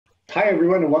Hi,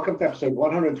 everyone, and welcome to episode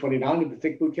 129 of the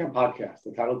Think Bootcamp podcast.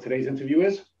 The title of today's interview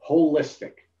is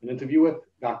Holistic, an interview with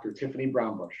Dr. Tiffany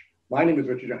Brown-Bush. My name is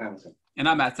Richard Johannesson. And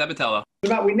I'm Matt Sabatello.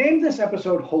 So Matt, we named this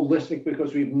episode Holistic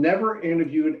because we've never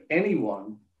interviewed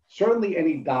anyone, certainly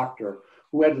any doctor,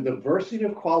 who had the diversity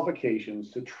of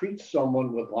qualifications to treat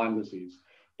someone with Lyme disease.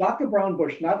 Dr.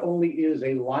 Brown-Bush not only is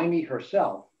a Lymey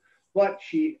herself, but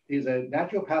she is a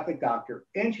naturopathic doctor,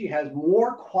 and she has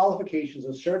more qualifications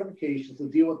and certifications to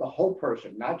deal with the whole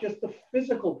person, not just the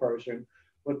physical person,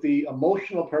 but the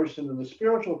emotional person and the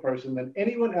spiritual person than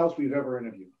anyone else we've ever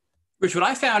interviewed. Rich, what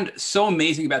I found so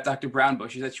amazing about Dr.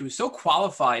 Brown-Bush is that she was so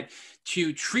qualified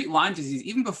to treat Lyme disease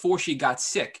even before she got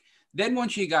sick. Then when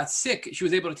she got sick, she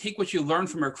was able to take what she learned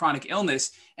from her chronic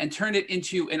illness and turn it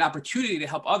into an opportunity to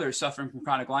help others suffering from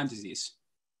chronic Lyme disease.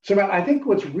 So Matt, I think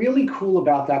what's really cool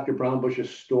about Dr.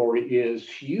 Brown-Bush's story is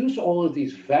she used all of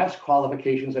these vast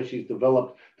qualifications that she's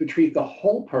developed to treat the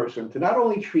whole person, to not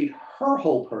only treat her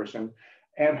whole person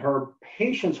and her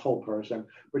patient's whole person,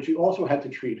 but she also had to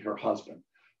treat her husband.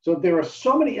 So there are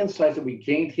so many insights that we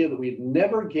gained here that we had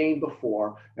never gained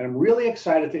before, and I'm really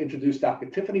excited to introduce Dr.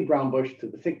 Tiffany Brown-Bush to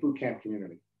the Think Bootcamp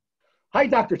community. Hi,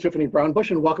 Dr. Tiffany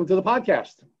Brown-Bush, and welcome to the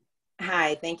podcast.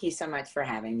 Hi, thank you so much for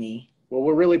having me. Well,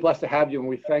 we're really blessed to have you, and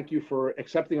we thank you for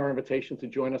accepting our invitation to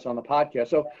join us on the podcast.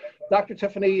 So, Dr.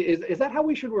 Tiffany, is that how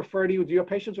we should refer to you? Do your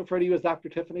patients refer to you as Dr.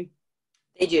 Tiffany?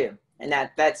 They do, and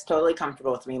that's totally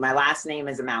comfortable with me. My last name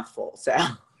is a mouthful, so.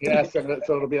 Yes, and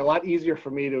so it'll be a lot easier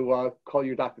for me to call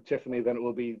you Dr. Tiffany than it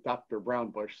will be Dr.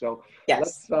 Brown-Bush. So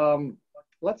yes.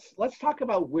 let's talk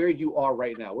about where you are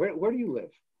right now. Where do you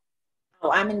live?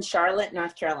 Oh, I'm in Charlotte,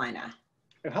 North Carolina.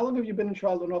 And how long have you been in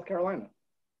Charlotte, North Carolina?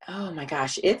 Oh my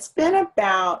gosh, it's been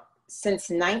about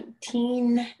since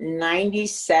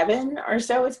 1997 or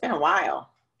so. It's been a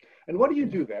while. And what do you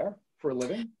do there for a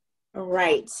living?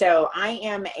 Right. So I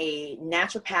am a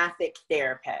naturopathic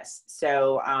therapist.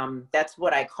 So that's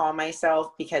what I call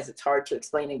myself because it's hard to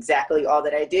explain exactly all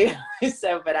that I do.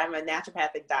 But I'm a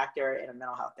naturopathic doctor and a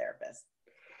mental health therapist.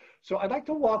 So I'd like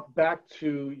to walk back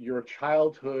to your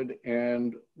childhood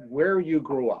and where you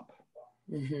grew up.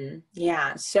 Mm-hmm.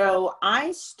 Yeah. So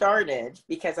I started,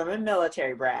 because I'm a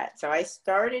military brat, so I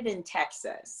started in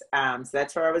Texas. So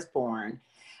that's where I was born.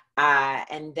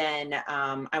 And then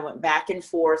I went back and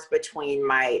forth between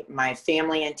my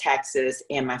family in Texas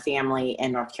and my family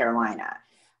in North Carolina.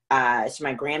 So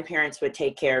my grandparents would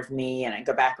take care of me, and I'd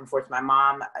go back and forth. My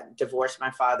mom divorced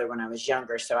my father when I was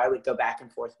younger, so I would go back and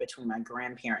forth between my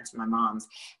grandparents and my mom's.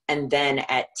 And then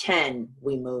at 10,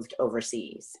 we moved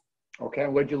overseas. Okay,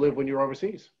 and where'd you live when you were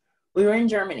overseas? We were in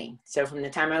Germany. So from the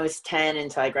time I was 10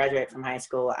 until I graduated from high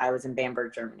school, I was in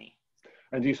Bamberg, Germany.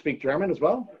 And do you speak German as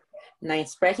well? Nein,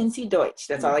 sprechen Sie Deutsch.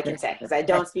 That's all I can say, because I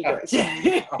don't speak Deutsch.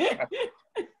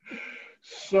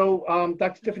 So,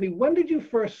 Dr. Tiffany, when did you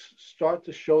first start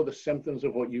to show the symptoms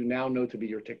of what you now know to be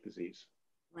your tick disease?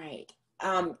 Right.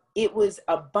 It was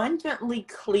abundantly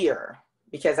clear,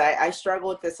 because I struggle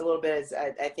with this a little bit, as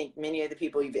I think many of the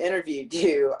people you've interviewed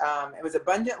do. It was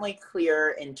abundantly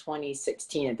clear in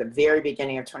 2016, at the very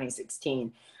beginning of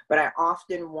 2016. But I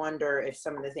often wonder if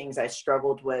some of the things I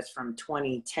struggled with from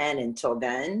 2010 until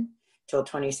then, till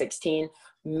 2016,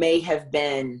 may have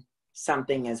been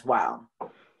something as well.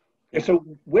 And so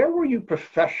where were you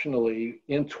professionally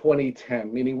in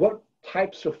 2010? Meaning, what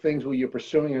types of things were you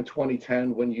pursuing in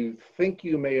 2010 when you think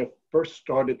you may have first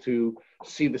started to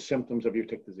see the symptoms of your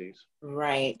tick disease?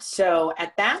 Right. So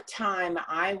at that time,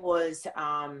 I was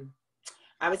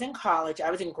in college.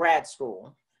 I was in grad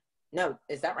school. No,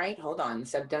 is that right? Hold on.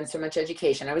 So I've done so much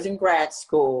education. I was in grad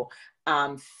school,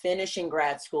 finishing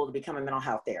grad school to become a mental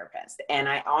health therapist. And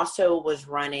I also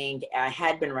I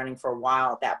had been running for a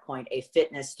while at that point, a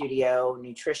fitness studio,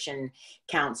 nutrition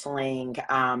counseling.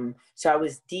 So I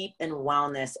was deep in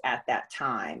wellness at that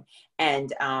time,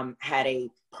 and had a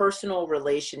personal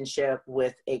relationship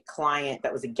with a client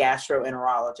that was a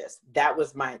gastroenterologist. That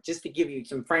was just to give you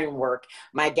some framework,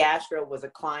 my gastro was a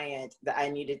client that I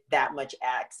needed that much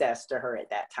access to her at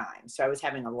that time. So I was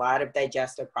having a lot of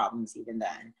digestive problems even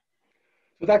then.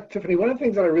 So Dr. Tiffany, one of the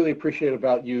things that I really appreciate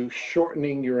about you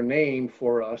shortening your name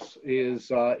for us is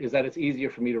that it's easier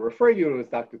for me to refer you to as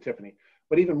Dr. Tiffany.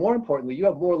 But even more importantly, you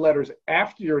have more letters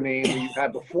after your name than you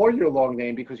had before your long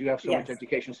name because you have so much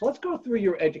education. So let's go through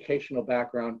your educational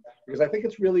background, because I think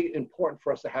it's really important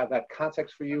for us to have that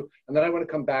context for you. And then I want to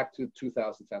come back to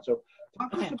 2010. So talk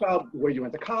to us about where you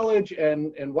went to college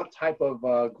and what type of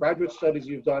graduate studies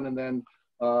you've done, and then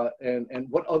and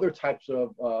what other types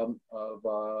of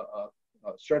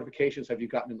certifications have you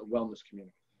gotten in the wellness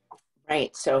community?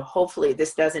 Right. So hopefully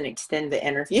this doesn't extend the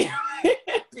interview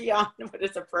beyond what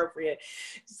is appropriate.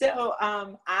 So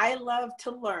I love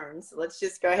to learn. So let's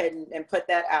just go ahead and put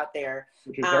that out there.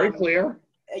 Which is very clear.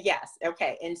 Yes.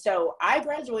 Okay. And so I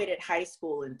graduated high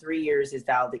school in 3 years as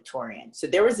valedictorian. So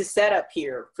there was a setup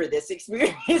here for this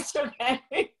experience.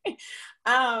 Okay.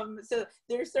 So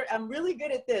I'm really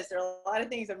good at this. There are a lot of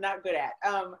things I'm not good at.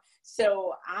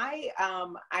 So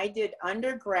I did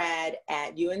undergrad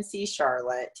at UNC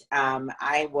Charlotte.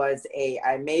 I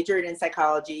majored in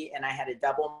psychology and I had a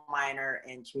double minor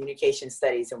in communication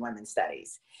studies and women's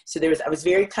studies. So I was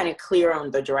very kind of clear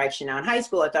on the direction. Now in high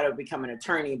school, I thought I would become an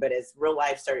attorney, but as real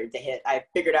life started to hit, I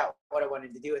figured out what I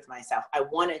wanted to do with myself. I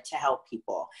wanted to help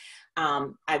people.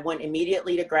 I went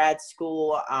immediately to grad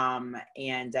school,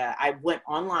 and I went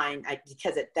online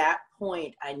because at that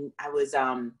point I was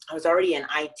already in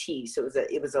IT, so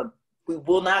we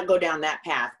will not go down that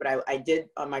path, but I did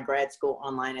my grad school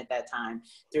online at that time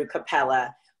through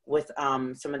Capella with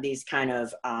some of these kind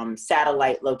of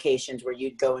satellite locations where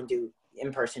you'd go and do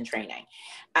in-person training.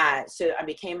 So I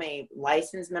became a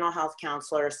licensed mental health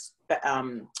counselor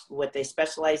with a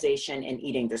specialization in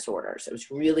eating disorders. I was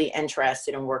really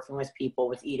interested in working with people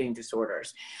with eating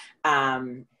disorders,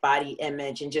 body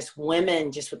image, and just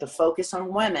women, just with a focus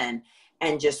on women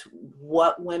and just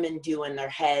what women do in their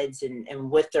heads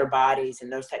and with their bodies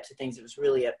and those types of things. It was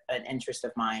really an interest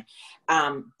of mine.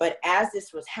 But as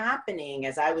this was happening,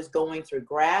 as I was going through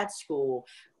grad school,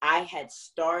 I had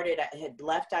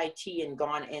left IT and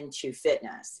gone into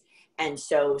fitness. And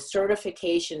so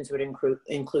certifications would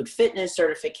include fitness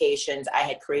certifications. I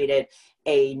had created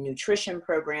a nutrition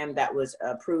program that was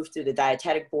approved through the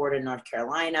Dietetic Board in North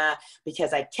Carolina,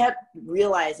 because I kept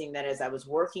realizing that as I was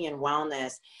working in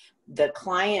wellness, the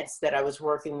clients that I was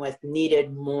working with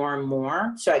needed more and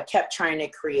more. So I kept trying to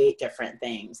create different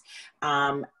things.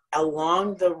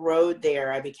 Along the road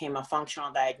there, I became a functional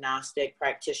diagnostic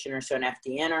practitioner, so an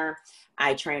FDNer.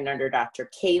 I trained under Dr.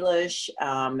 Kalish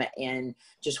and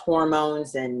just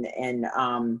hormones and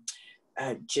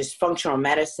just functional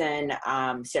medicine.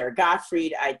 Sarah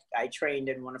Gottfried, I trained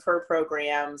in one of her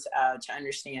programs to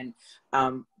understand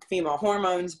female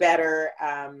hormones better.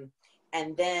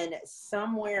 And then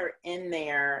somewhere in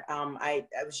there, I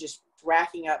was just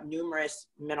racking up numerous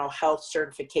mental health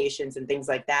certifications and things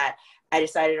like that. I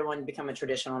decided I wanted to become a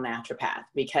traditional naturopath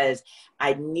because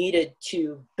I needed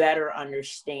to better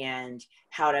understand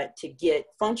how to get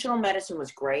functional medicine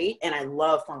was great. And I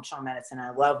love functional medicine.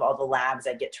 I love all the labs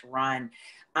I get to run.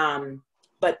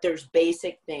 But there's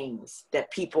basic things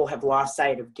that people have lost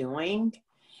sight of doing.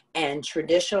 And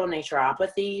traditional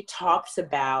naturopathy talks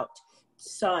about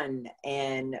sun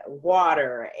and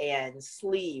water and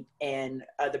sleep and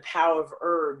the power of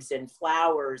herbs and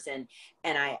flowers. And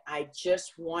I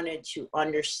just wanted to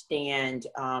understand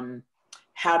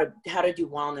how to do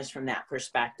wellness from that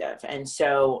perspective. And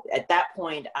so at that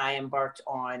point, I embarked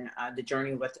on the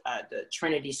journey with the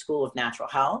Trinity School of Natural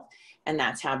Health. And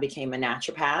that's how I became a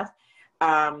naturopath.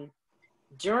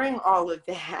 During all of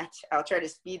that, I'll try to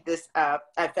speed this up.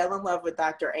 I fell in love with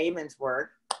Dr. Amen's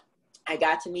work. I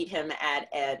got to meet him at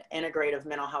an integrative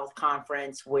mental health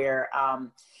conference where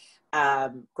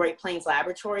Great Plains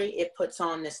Laboratory, it puts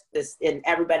on this, and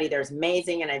everybody there's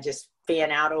amazing, and I just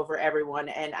fan out over everyone.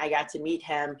 And I got to meet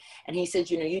him, and he said,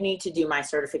 you need to do my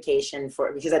certification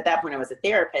because at that point I was a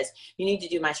therapist. You need to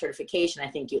do my certification.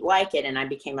 I think you'd like it. And I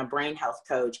became a brain health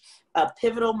coach. A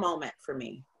pivotal moment for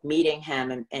me, meeting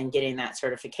him and getting that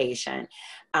certification.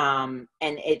 And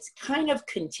it's kind of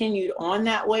continued on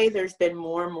that way. There's been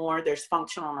more and more. There's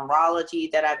functional neurology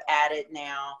that I've added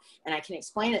now. And I can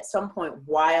explain at some point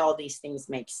why all these things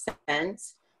make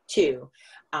sense too.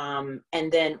 And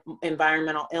then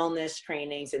environmental illness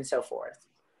trainings and so forth.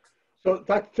 So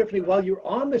Dr. Tiffany, while you're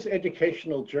on this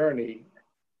educational journey,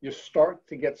 you start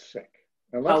to get sick.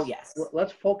 And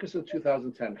let's focus on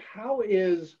 2010. How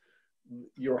is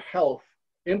your health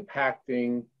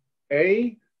impacting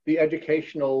the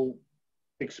educational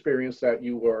experience that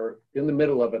you were in the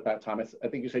middle of at that time? I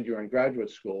think you said you were in graduate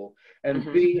school.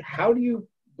 And B, how do you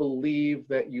believe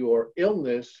that your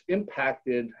illness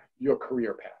impacted your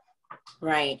career path?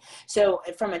 Right. So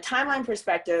from a timeline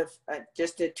perspective,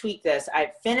 just to tweak this,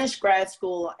 I finished grad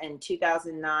school in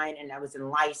 2009 and I was in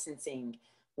licensing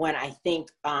when I think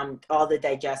all the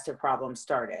digestive problems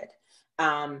started.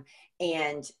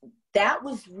 And that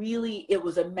was really, it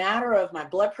was a matter of my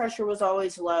blood pressure was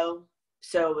always low.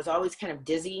 So it was always kind of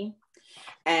dizzy.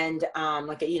 And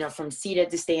from seated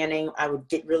to standing, I would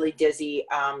get really dizzy.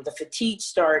 The fatigue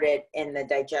started and the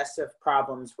digestive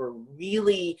problems were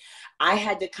really, I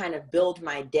had to kind of build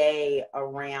my day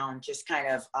around just kind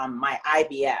of my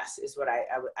IBS is what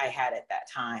I had at that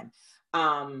time.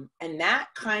 And that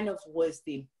kind of was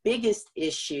the biggest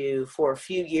issue for a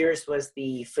few years, was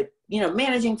the,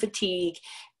 managing fatigue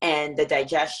and the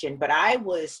digestion. But I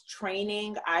was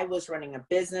training, I was running a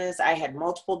business. I had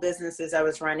multiple businesses I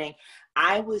was running.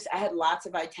 I had lots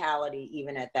of vitality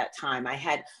even at that time. I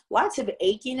had lots of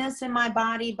achiness in my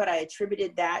body, but I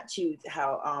attributed that to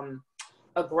how,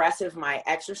 aggressive my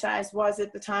exercise was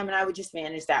at the time. And I would just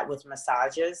manage that with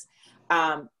massages.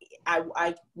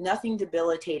 I nothing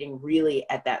debilitating really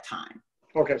at that time.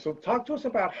 Okay, so talk to us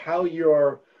about how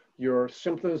your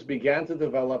symptoms began to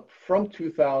develop from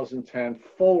 2010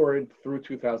 forward through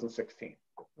 2016.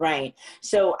 Right.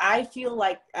 So I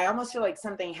almost feel like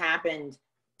something happened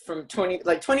from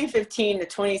 2015 to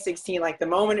 2016. Like the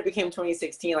moment it became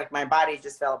 2016, like my body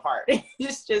just fell apart.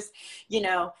 It's just,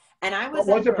 and I was.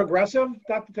 Was it progressive,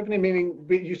 Dr. Tiffany? Meaning,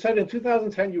 you said in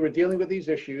 2010 you were dealing with these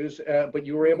issues, but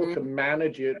you were able to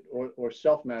manage it or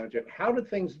self-manage it. How did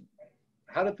things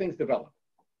develop?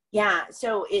 Yeah,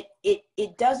 so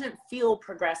it doesn't feel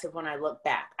progressive when I look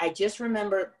back. I just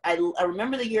remember, I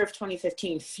remember the year of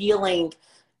 2015 feeling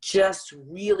just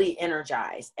really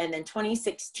energized. And then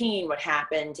 2016, what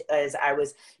happened is I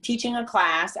was teaching a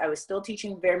class. I was still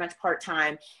teaching very much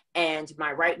part-time, and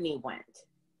my right knee went.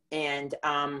 And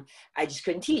I just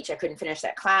couldn't teach. I couldn't finish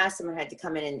that class. Someone had to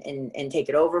come in and take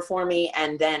it over for me.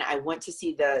 And then I went to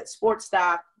see the sports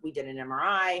doc. We did an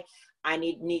MRI. I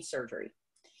need surgery.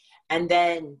 And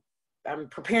then I'm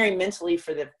preparing mentally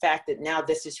for the fact that now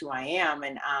this is who I am.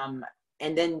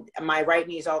 And then my right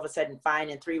knee is all of a sudden fine.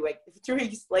 And 3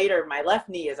 weeks later, my left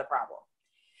knee is a problem.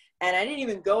 And I didn't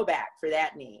even go back for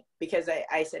that knee because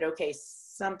I said, okay,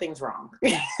 something's wrong.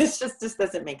 This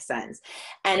doesn't make sense.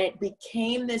 And it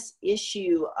became this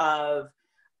issue of,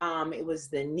 it was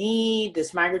the knee,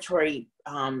 this migratory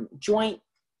joint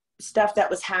stuff that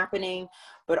was happening,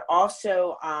 but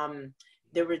also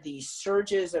there were these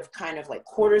surges of kind of like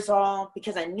cortisol,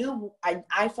 because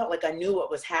I felt like I knew what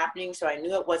was happening. So I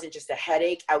knew it wasn't just a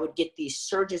headache. I would get these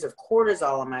surges of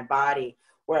cortisol in my body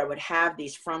where I would have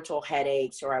these frontal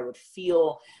headaches, or I would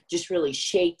feel just really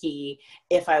shaky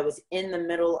if I was in the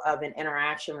middle of an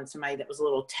interaction with somebody that was a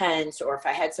little tense, or if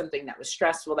I had something that was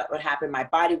stressful that would happen. My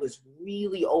body was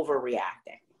really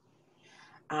overreacting.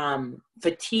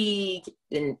 Fatigue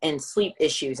and sleep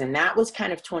issues. And that was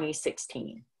kind of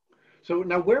 2016. So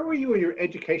now, where were you in your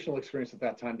educational experience at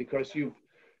that time? Because you've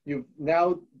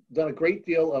now done a great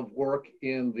deal of work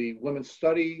in the women's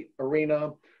study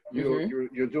arena.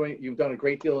 You've done a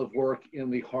great deal of work in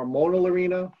the hormonal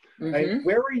arena. And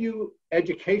where are you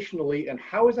educationally, and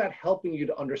how is that helping you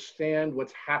to understand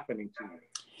what's happening to you?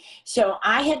 So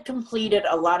I had completed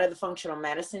a lot of the functional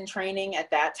medicine training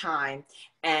at that time,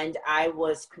 and I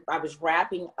was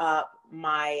wrapping up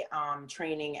my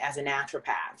training as a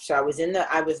naturopath. So I was in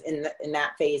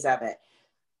that phase of it.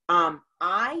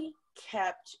 I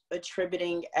kept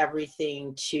attributing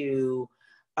everything to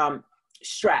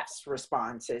stress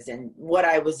responses and what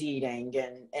I was eating,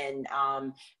 and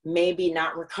maybe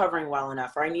not recovering well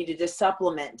enough, or I needed to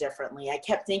supplement differently. I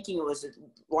kept thinking it was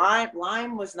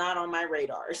Lyme was not on my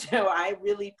radar. So I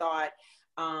really thought,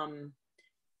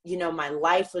 my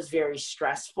life was very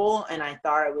stressful, and I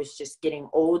thought I was just getting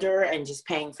older and just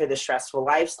paying for the stressful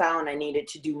lifestyle. And I needed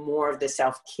to do more of the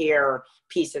self-care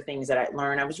piece of things that I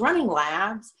learned. I was running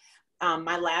labs.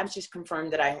 My labs just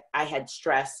confirmed that I had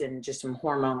stress and just some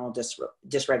hormonal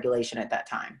dysregulation at that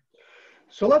time.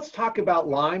 So let's talk about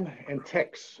Lyme and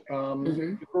ticks.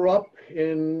 You grew up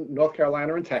in North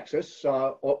Carolina and Texas,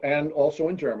 and also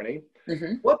in Germany.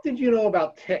 What did you know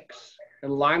about ticks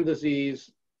and Lyme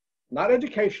disease, not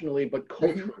educationally, but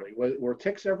culturally? Were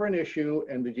ticks ever an issue?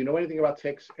 And did you know anything about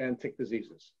ticks and tick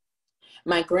diseases?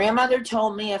 My grandmother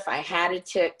told me if I had a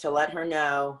tick to let her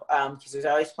know, because I was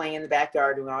always playing in the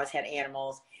backyard and we always had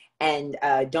animals, and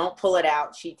don't pull it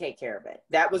out, she'd take care of it.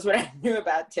 That was what I knew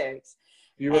about ticks.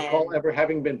 Do you recall ever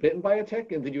having been bitten by a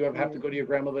tick? And did you ever have to go to your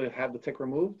grandmother to have the tick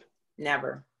removed?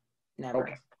 Never.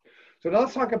 Okay. So now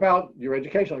let's talk about your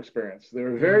educational experience. There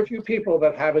are very few people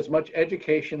that have as much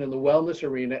education in the wellness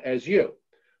arena as you.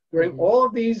 During all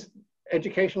of these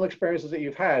educational experiences that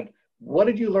you've had, what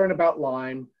did you learn about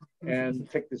Lyme and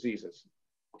tick diseases?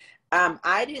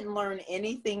 I didn't learn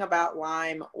anything about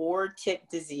Lyme or tick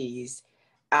disease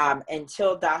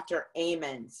until Dr.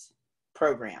 Amen's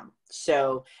program.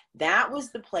 So that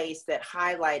was the place that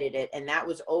highlighted it, and that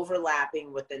was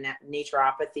overlapping with the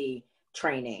naturopathy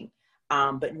training,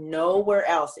 but nowhere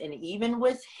else. And even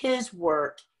with his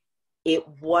work, it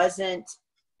was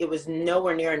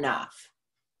nowhere near enough.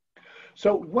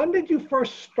 So when did you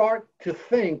first start to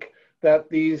think that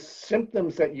these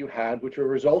symptoms that you had, which were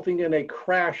resulting in a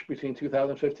crash between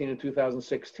 2015 and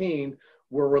 2016,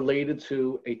 were related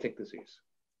to a tick disease?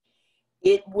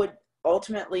 It would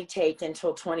ultimately take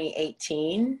until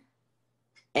 2018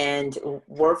 and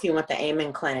working with the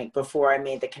Amen Clinic before I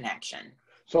made the connection.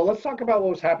 So let's talk about what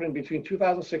was happening between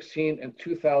 2016 and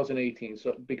 2018.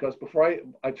 So, because before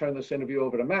I turn this interview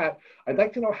over to Matt, I'd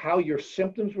like to know how your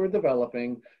symptoms were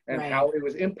developing and how it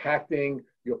was impacting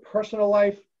your personal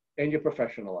life and your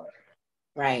professional life.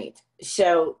 Right.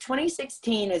 So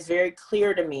 2016 is very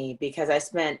clear to me because I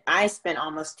spent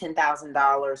almost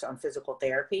 $10,000 on physical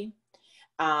therapy,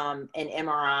 and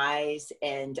MRIs,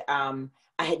 and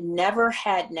I had never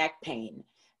had neck pain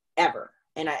ever.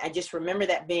 And I just remember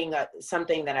that being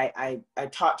something that I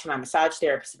talked to my massage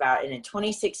therapist about. And in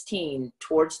 2016,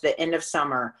 towards the end of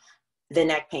summer, the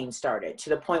neck pain started, to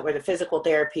the point where the physical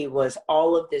therapy was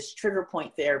all of this trigger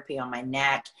point therapy on my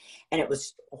neck. And it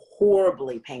was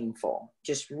horribly painful,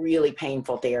 just really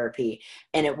painful therapy.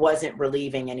 And it wasn't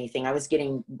relieving anything. I was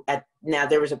getting now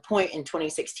there was a point in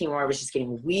 2016 where I was just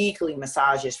getting weekly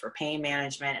massages for pain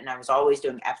management. And I was always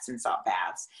doing Epsom salt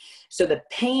baths. So the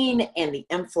pain and the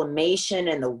inflammation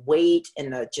and the weight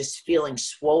and the just feeling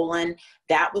swollen,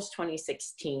 that was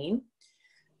 2016.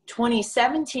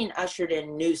 2017 ushered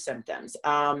in new symptoms.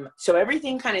 So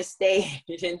everything kind of stayed,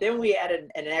 and then we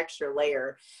added an extra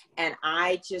layer, and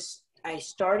I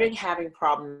started having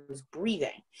problems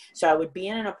breathing. So I would be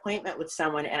in an appointment with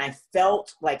someone and I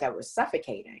felt like I was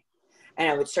suffocating, and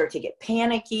I would start to get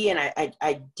panicky, and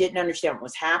I didn't understand what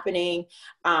was happening.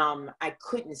 I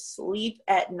couldn't sleep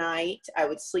at night. I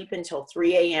would sleep until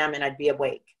 3 a.m. and I'd be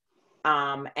awake.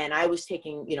 And I was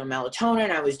taking,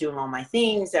 melatonin. I was doing all my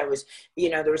things. I was,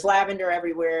 there was lavender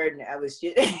everywhere, and I was,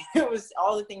 it was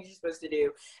all the things you're supposed to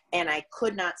do. And I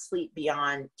could not sleep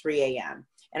beyond 3 a.m.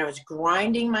 And I was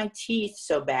grinding my teeth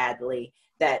so badly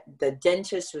that the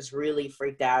dentist was really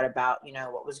freaked out about,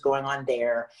 what was going on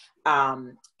there.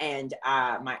 And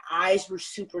my eyes were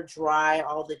super dry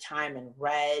all the time and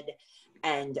red.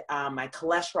 And my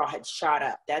cholesterol had shot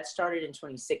up. That started in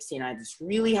 2016. I had this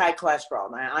really high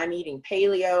cholesterol. I'm eating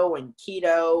paleo and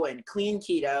keto and clean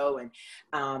keto, and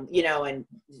and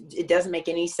it doesn't make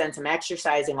any sense. I'm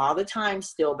exercising all the time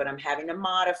still, but I'm having to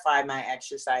modify my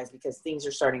exercise because things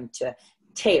are starting to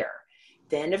tear.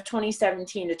 The end of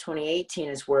 2017 to 2018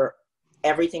 is where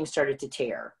everything started to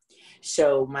tear.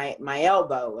 So my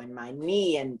elbow and my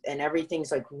knee and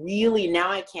everything's like really,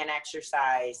 now I can't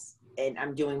exercise. And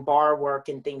I'm doing bar work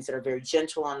and things that are very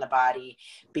gentle on the body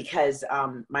because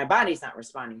my body's not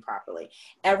responding properly.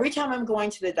 Every time I'm going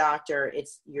to the doctor,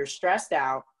 you're stressed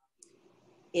out.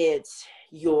 It's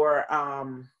you're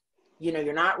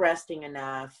not resting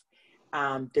enough.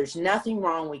 There's nothing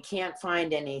wrong. We can't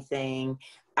find anything.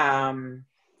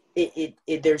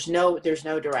 There's no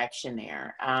direction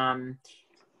there.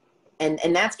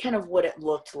 And that's kind of what it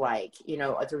looked like,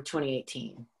 through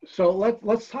 2018. So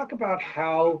let's talk about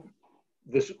how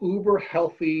this uber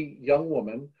healthy young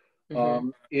woman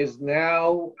is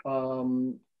now,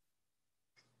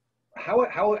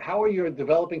 how are your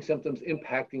developing symptoms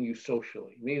impacting you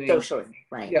socially? Meaning, socially,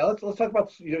 right? Yeah, let's talk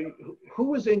about who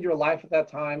was in your life at that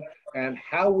time, and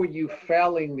how were you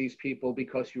failing these people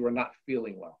because you were not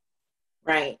feeling well?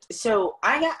 Right. So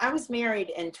I was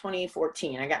married in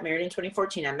 2014. I got married in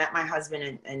 2014. I met my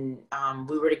husband and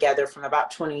we were together from about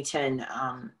 2010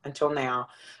 until now.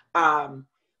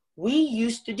 We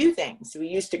used to do things. We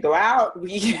used to go out.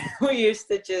 We used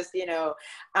to just,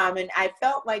 and I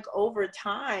felt like over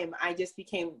time, I just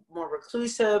became more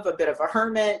reclusive, a bit of a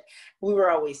hermit. We were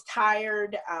always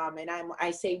tired. And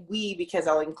I say we because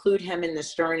I'll include him in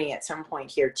this journey at some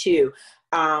point here too.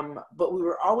 But we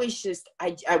were always just,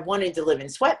 I wanted to live in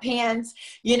sweatpants.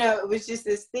 It was just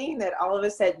this thing that all of a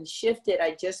sudden shifted.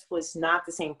 I just was not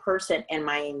the same person. And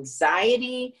my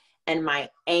anxiety and my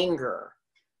anger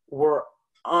were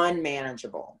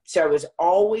unmanageable. So I was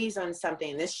always on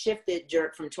something. This shifted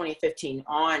from 2015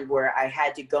 on, where I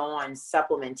had to go on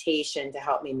supplementation to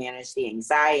help me manage the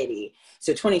anxiety.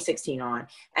 So 2016 on.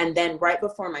 And then right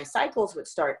before my cycles would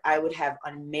start, I would have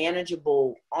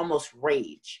unmanageable, almost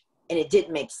rage. And it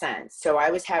didn't make sense. So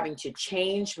I was having to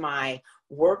change my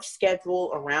work schedule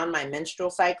around my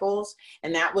menstrual cycles.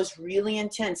 And that was really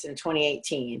intense in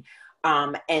 2018.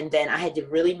 And then I had to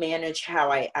really manage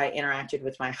how I interacted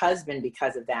with my husband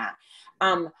because of that.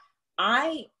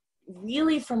 I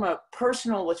really, from a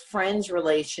personal with friends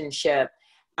relationship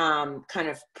kind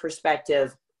of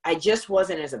perspective, I just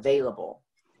wasn't as available.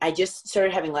 I just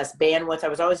started having less bandwidth. I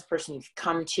was always the person you could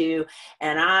come to,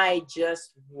 and I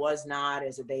just was not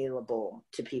as available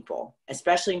to people,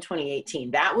 especially in 2018.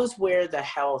 That was where the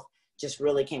health just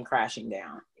really came crashing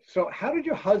down. So how did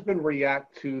your husband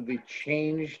react to the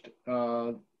changed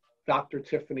Dr.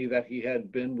 Tiffany that he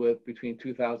had been with between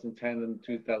 2010 and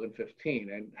 2015?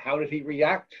 And how did he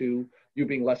react to you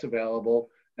being less available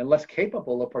and less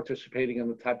capable of participating in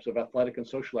the types of athletic and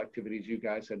social activities you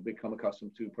guys had become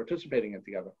accustomed to participating in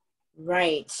together?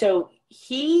 Right. So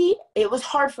it was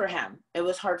hard for him. It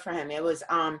was hard for him. It was,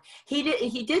 he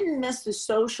didn't miss the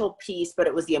social piece, but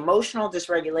it was the emotional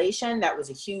dysregulation that was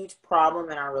a huge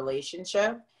problem in our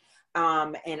relationship.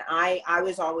 And I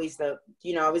was always I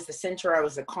was the center, I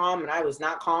was the calm, and I was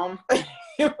not calm.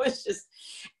 It was just,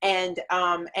 and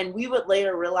we would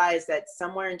later realize that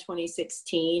somewhere in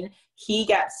 2016, he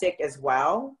got sick as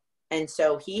well. And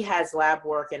so he has lab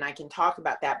work, and I can talk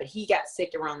about that, but he got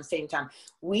sick around the same time.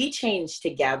 We changed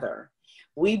together.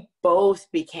 We both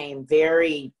became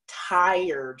very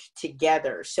tired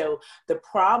together. So the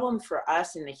problem for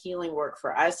us in the healing work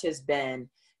for us has been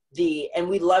and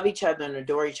we love each other and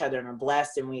adore each other and are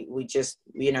blessed. And we just,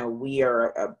 we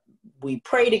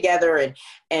pray together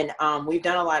and we've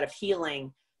done a lot of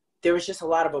healing. There was just a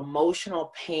lot of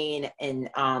emotional pain and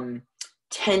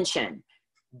tension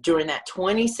during that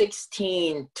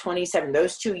 2016, 27,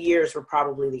 those 2 years were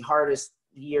probably the hardest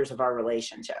years of our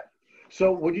relationship.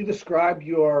 So would you describe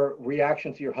your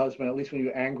reaction to your husband, at least when you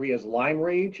were angry, as Lyme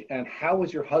rage? And how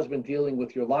was your husband dealing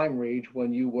with your Lyme rage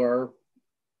when you were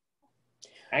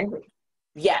angry?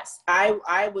 Yes,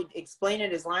 I would explain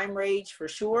it as Lyme rage for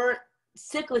sure,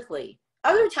 cyclically.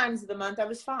 Other times of the month I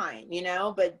was fine,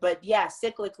 but yeah,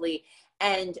 cyclically.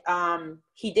 And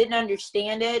he didn't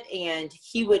understand it, and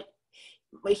he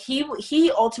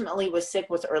ultimately was sick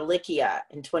with Ehrlichia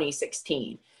in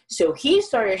 2016. So he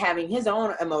started having his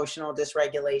own emotional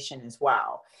dysregulation as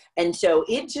well. And so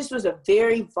it just was a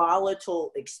very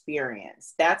volatile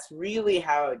experience. That's really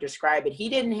how I would describe it. He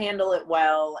didn't handle it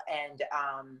well.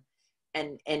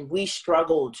 And we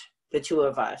struggled, the two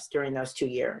of us, during those 2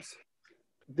 years.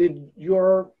 Did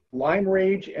your Lyme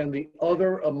rage and the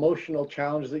other emotional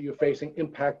challenges that you're facing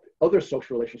impact other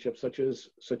social relationships, such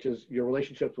as your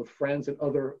relationships with friends and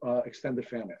other extended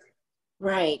family?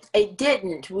 Right. It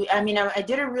didn't. I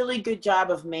did a really good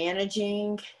job of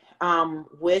managing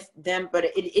with them, but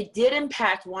it did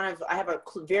impact I have a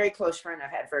very close friend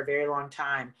I've had for a very long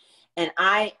time. And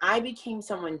I became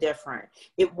someone different.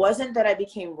 It wasn't that I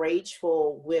became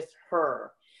rageful with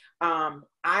her.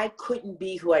 I couldn't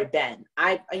be who I'd been.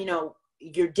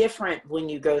 You're different when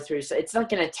you go through. So it's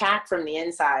like an attack from the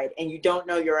inside, and you don't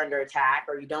know you're under attack,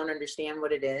 or you don't understand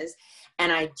what it is.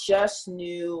 And I just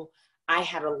knew I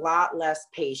had a lot less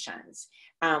patience,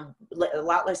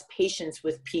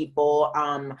 with people.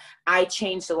 I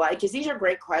changed a lot, because these are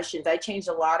great questions. I changed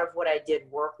a lot of what I did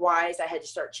work-wise. I had to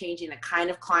start changing the kind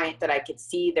of client that I could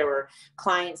see. There were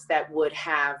clients that would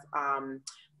have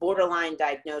borderline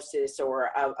diagnosis or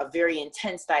a very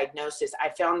intense diagnosis. I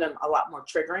found them a lot more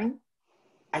triggering.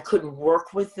 I couldn't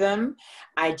work with them.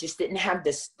 I just didn't have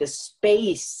the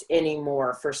space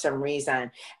anymore for some reason.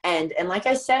 And like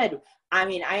I said,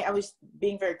 I was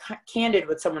being very candid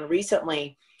with someone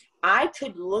recently. I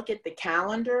could look at the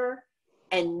calendar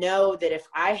and know that if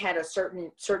I had a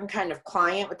certain kind of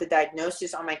client with the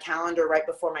diagnosis on my calendar right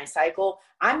before my cycle,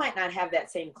 I might not have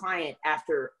that same client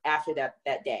after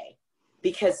that day,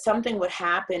 because something would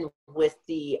happen with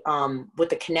the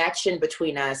connection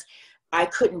between us. I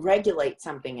couldn't regulate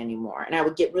something anymore, and I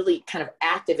would get really kind of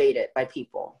activated by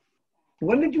people.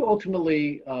 When did you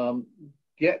ultimately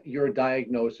get your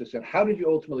diagnosis, and how did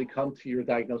you ultimately come to your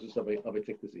diagnosis of a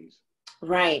tick disease?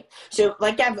 Right. So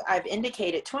like I've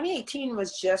indicated, 2018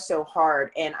 was just so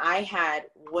hard. And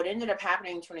what ended up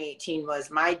happening in 2018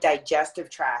 was my digestive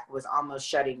tract was almost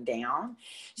shutting down.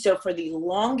 So for the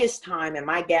longest time, and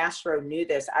my gastro knew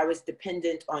this, I was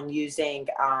dependent on using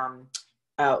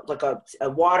like a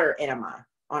water enema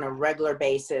on a regular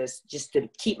basis just to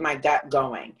keep my gut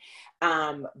going.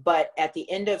 But at the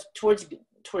end of, towards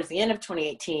the end of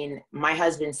 2018, my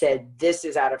husband said, this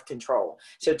is out of control.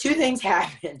 So two things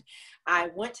happened.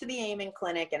 I went to the Amen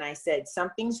clinic and I said,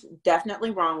 something's definitely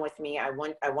wrong with me. I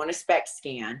want a SPECT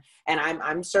scan, and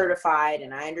I'm certified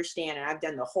and I understand, and I've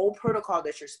done the whole protocol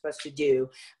that you're supposed to do.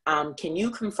 Can you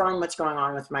confirm what's going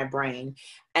on with my brain?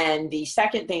 And the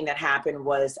second thing that happened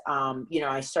was,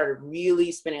 I started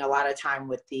really spending a lot of time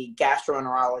with the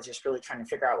gastroenterologist, really trying to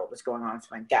figure out what was going on with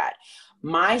my gut.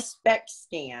 My SPECT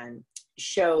scan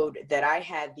showed that I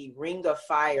had the Ring of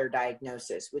Fire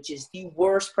diagnosis, which is the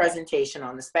worst presentation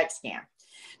on the SPECT scan.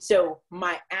 So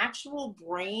my actual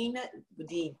brain,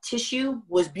 the tissue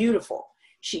was beautiful.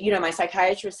 My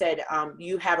psychiatrist said,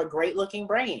 you have a great looking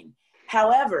brain.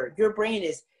 However, your brain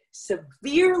is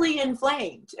severely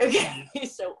inflamed. Okay.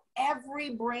 So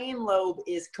every brain lobe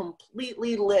is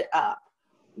completely lit up.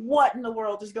 What in the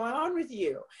world is going on with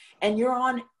you? And you're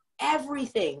on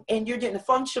everything, and you're doing the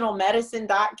functional medicine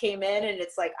doc came in, and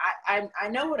it's like, I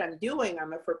know what I'm doing.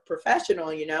 I'm a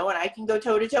professional, you know, and I can go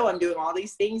toe to toe. I'm doing all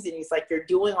these things. And he's like, you're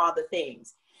doing all the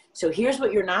things. So here's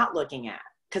what you're not looking at.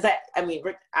 Cause I mean,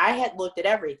 I had looked at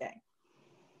everything.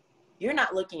 You're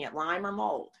not looking at Lyme or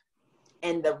mold.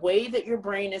 And the way that your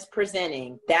brain is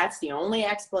presenting, that's the only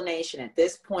explanation at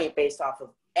this point, based off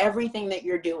of everything that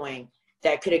you're doing,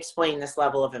 that could explain this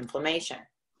level of inflammation.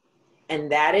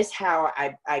 And that is how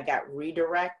I got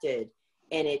redirected.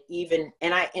 And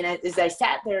as I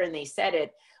sat there and they said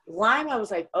it, Lyme, I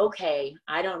was like, okay,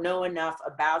 I don't know enough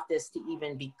about this to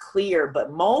even be clear,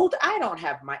 but mold, I don't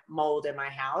have mold in my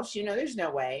house. You know, there's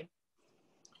no way.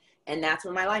 And that's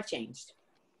when my life changed.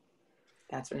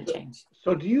 That's when it changed.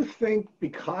 So do you think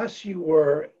because you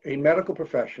were a medical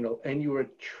professional and you were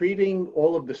treating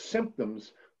all of the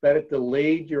symptoms, that it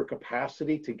delayed your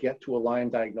capacity to get to a Lyme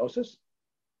diagnosis?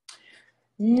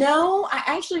 No, I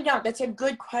actually don't. That's a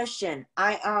good question.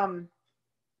 I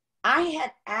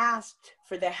had asked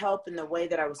for the help in the way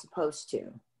that I was supposed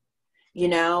to, you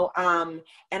know,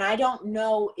 and I don't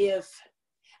know if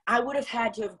I would have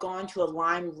had to have gone to a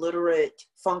Lyme literate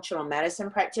functional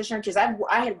medicine practitioner, because I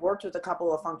had worked with a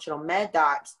couple of functional med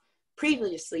docs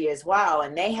previously as well,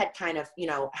 and they had kind of, you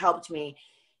know, helped me.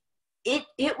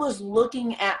 It was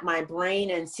looking at my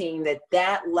brain and seeing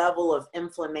that level of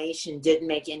inflammation didn't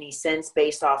make any sense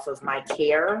based off of my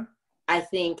care. I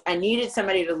think I needed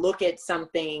somebody to look at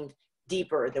something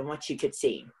deeper than what you could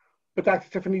see. But Dr.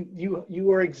 Tiffany,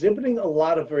 you are exhibiting a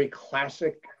lot of very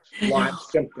classic Lyme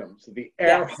symptoms, the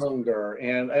air hunger,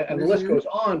 and the list goes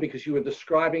on, because you were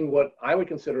describing what I would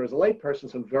consider as a layperson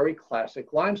some very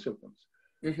classic Lyme symptoms.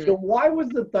 So why was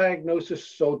the diagnosis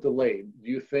so delayed?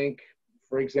 Do you think,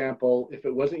 for example, if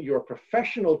it wasn't your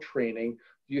professional training,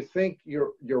 do you think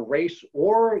your race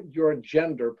or your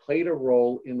gender played a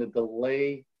role in the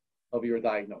delay of your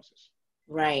diagnosis?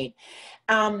 Right.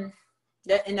 And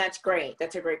that's great.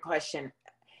 That's a great question.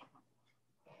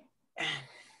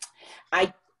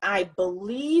 I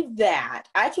believe that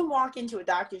I can walk into a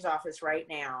doctor's office right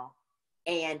now,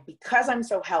 and because I'm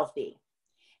so healthy,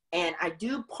 and I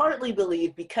do partly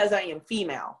believe because I am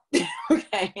female,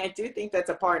 okay, I do think that's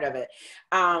a part of it,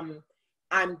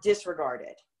 I'm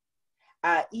disregarded.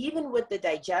 Even with the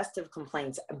digestive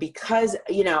complaints, because,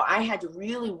 you know, I had to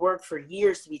really work for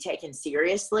years to be taken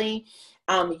seriously.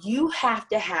 You have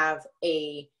to have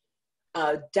a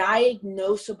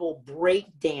diagnosable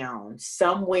breakdown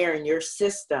somewhere in your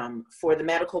system for the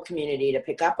medical community to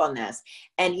pick up on this.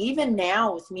 And even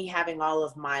now, with me having all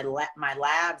of my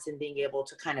labs and being able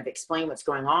to kind of explain what's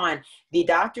going on, the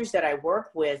doctors that I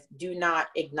work with do not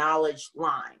acknowledge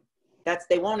Lyme.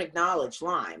 They won't acknowledge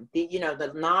Lyme.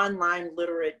 The non-Lyme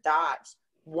literate docs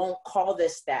won't call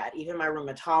this that, even my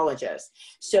rheumatologist.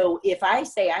 So if I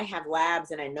say I have labs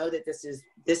and I know that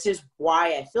this is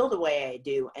why I feel the way I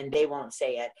do, and they won't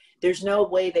say it, there's no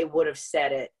way they would have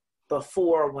said it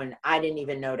before when I didn't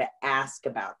even know to ask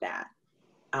about that.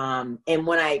 And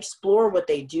when I explore what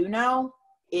they do know,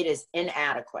 it is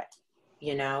inadequate.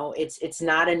 You know, it's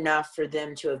not enough for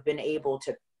them to have been able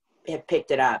to have picked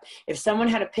it up. If someone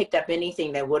had picked up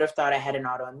anything, they would have thought I had an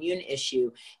autoimmune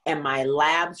issue, and my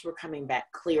labs were coming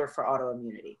back clear for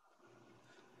autoimmunity.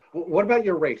 What about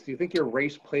your race? Do you think your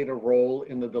race played a role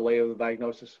in the delay of the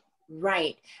diagnosis?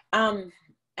 Right. And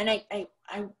I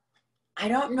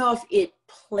don't know if it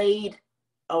played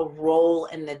a role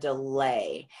in the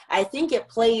delay. I think it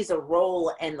plays a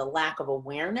role in the lack of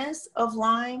awareness of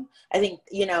Lyme. I think,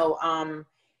 you know,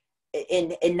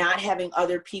 in not having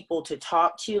other people to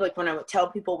talk to. Like when I would tell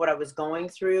people what I was going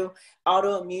through,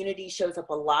 autoimmunity shows up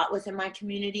a lot within my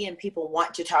community, and people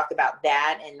want to talk about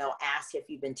that, and they'll ask if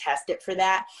you've been tested for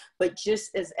that. But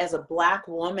just as a Black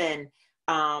woman,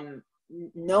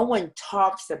 no one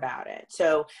talks about it.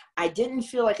 So I didn't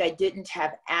feel like I didn't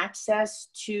have access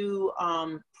to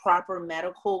proper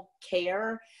medical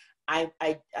care. I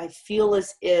feel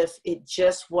as if it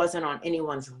just wasn't on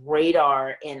anyone's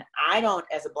radar, and I don't,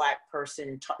 as a Black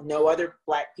person, know other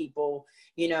Black people,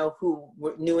 you know, who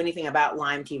knew anything about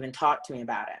Lyme to even talk to me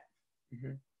about it.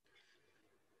 Mm-hmm.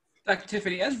 Dr.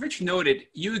 Tiffany, as Rich noted,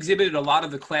 you exhibited a lot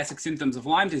of the classic symptoms of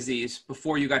Lyme disease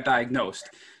before you got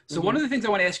diagnosed. So one of the things I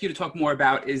want to ask you to talk more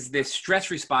about is this stress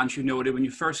response you noted when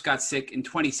you first got sick in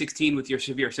 2016 with your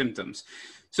severe symptoms.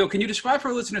 So can you describe for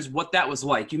our listeners what that was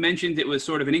like? You mentioned it was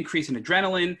sort of an increase in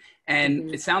adrenaline,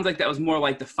 and it sounds like that was more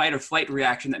like the fight or flight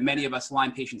reaction that many of us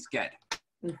Lyme patients get.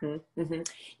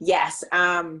 Yes.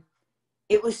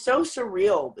 it was so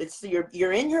surreal. It's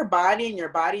you're in your body, and your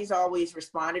body's always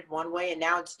responded one way, and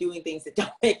now it's doing things that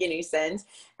don't make any sense.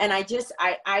 And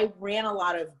I ran a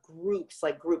lot of groups,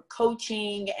 like group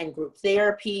coaching and group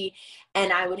therapy,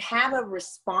 and I would have a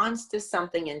response to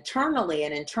something internally,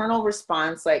 an internal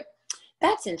response like,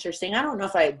 that's interesting. I don't know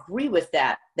if I agree with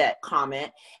that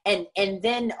comment. And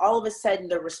then all of a sudden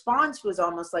the response was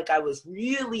almost like I was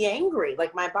really angry.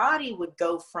 Like my body would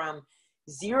go from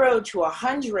 0 to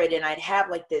 100, and I'd have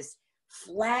like this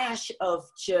flash of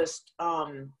just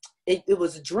it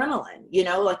was adrenaline, you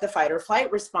know, like the fight or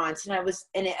flight response. And I was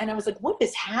like, what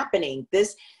is happening?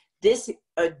 This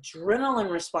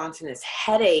adrenaline response and this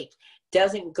headache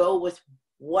doesn't go with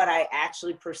what I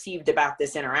actually perceived about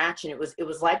this interaction. It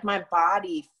was like my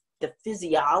body, the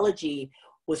physiology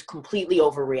was completely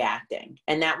overreacting.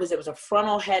 And it was a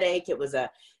frontal headache. It was the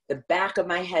back of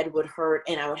my head would hurt,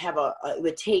 and I would have it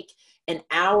would take an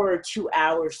hour or 2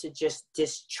 hours to just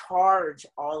discharge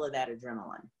all of that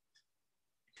adrenaline.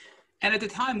 And at the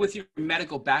time, with your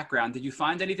medical background, did you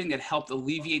find anything that helped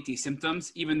alleviate these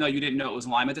symptoms, even though you didn't know it was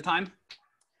Lyme at the time?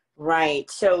 Right.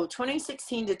 So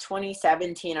 2016 to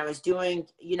 2017, I was doing,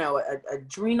 you know,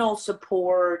 adrenal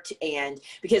support, and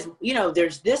because, you know,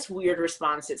 there's this weird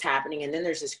response that's happening, and then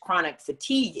there's this chronic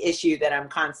fatigue issue that I'm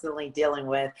constantly dealing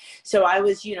with. So I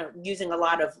was, you know, using a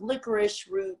lot of licorice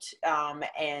root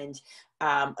and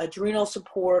adrenal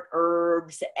support,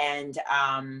 herbs, and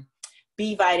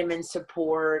B vitamin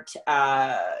support,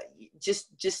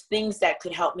 just things that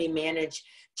could help me manage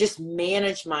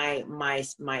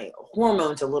my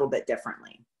hormones a little bit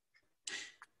differently.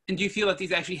 And do you feel that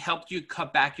these actually helped you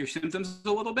cut back your symptoms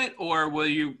a little bit, or were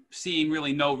you seeing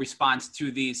really no response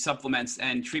to these supplements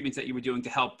and treatments that you were doing to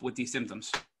help with these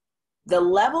symptoms? The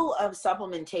level of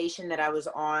supplementation that I was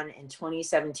on in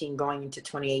 2017 going into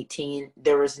 2018,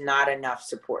 there was not enough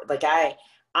support. Like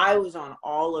I was on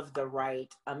all of the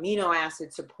right amino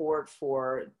acid support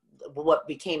for what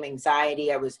became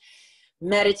anxiety. I was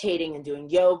meditating and doing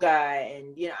yoga,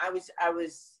 and, you know, I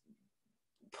was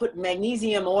put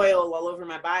magnesium oil all over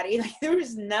my body. Like there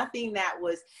was nothing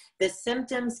the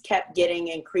symptoms kept getting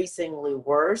increasingly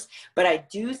worse. But I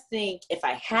do think if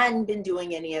I hadn't been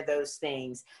doing any of those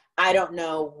things, I don't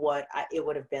know what it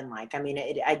would have been like. I mean,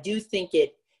 I do think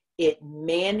it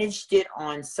managed it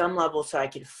on some level so I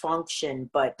could function,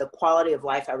 but the quality of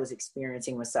life I was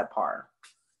experiencing was subpar.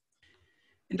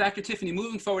 And Dr. Tiffany,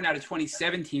 moving forward now to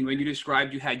 2017, when you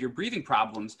described you had your breathing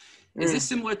problems, is this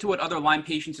similar to what other Lyme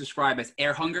patients describe as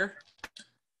air hunger?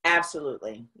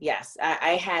 Absolutely. Yes.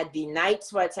 I had the night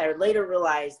sweats. I later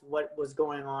realized what was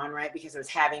going on, right? Because I was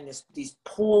having these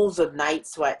pools of night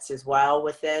sweats as well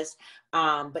with this.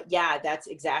 But yeah, that's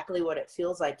exactly what it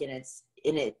feels like. And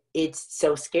it's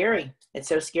so scary. It's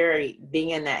so scary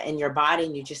being in your body,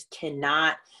 and you just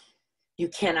cannot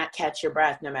catch your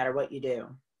breath no matter what you do.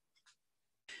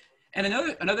 And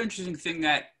another interesting thing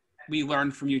that we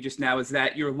learned from you just now is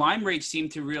that your Lyme rates seem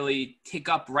to really tick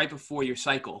up right before your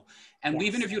cycle. And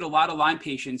we've interviewed a lot of Lyme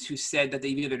patients who said that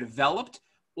they've either developed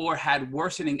or had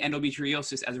worsening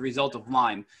endometriosis as a result of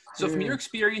Lyme. So from your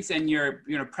experience and your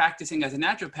practicing as a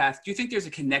naturopath, do you think there's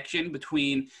a connection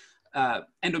between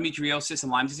endometriosis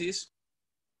and Lyme disease?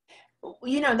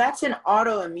 You know, that's an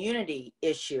autoimmunity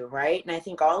issue, right? And I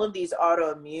think all of these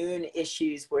autoimmune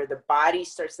issues where the body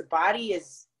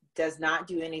does not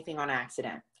do anything on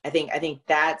accident. I think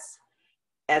that's,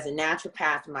 as a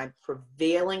naturopath, my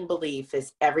prevailing belief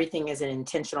is everything is an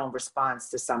intentional response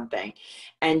to something.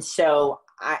 And so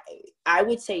I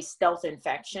would say stealth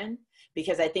infection,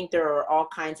 because I think there are all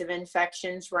kinds of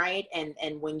infections, right?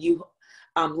 And when you,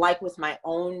 like with my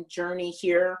own journey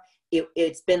here,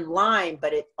 it's been Lyme,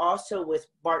 but it also with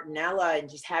Bartonella and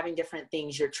just having different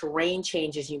things, your terrain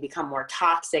changes, you become more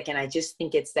toxic. And I just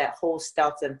think it's that whole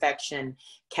stealth infection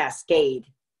cascade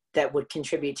that would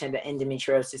contribute to the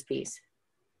endometriosis piece.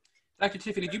 Dr.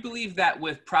 Tiffany, do you believe that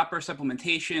with proper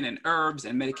supplementation and herbs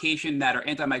and medication that are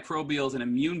antimicrobials and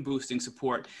immune boosting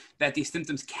support, that these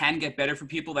symptoms can get better for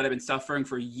people that have been suffering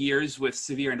for years with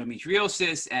severe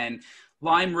endometriosis and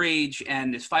Lyme rage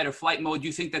and this fight or flight mode? Do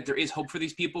you think that there is hope for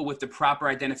these people with the proper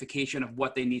identification of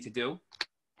what they need to do?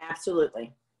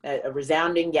 Absolutely. A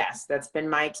resounding yes. That's been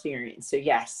my experience. So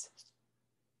yes.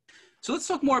 So let's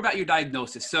talk more about your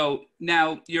diagnosis. So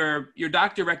now your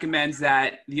doctor recommends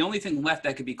that the only thing left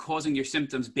that could be causing your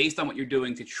symptoms based on what you're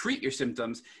doing to treat your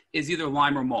symptoms is either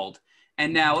Lyme or mold.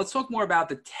 And now let's talk more about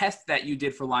the test that you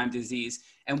did for Lyme disease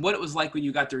and what it was like when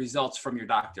you got the results from your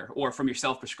doctor or from your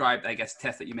self-prescribed, I guess,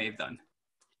 test that you may have done.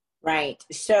 Right.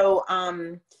 So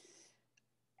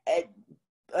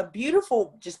a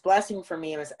beautiful just blessing for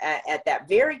me was at that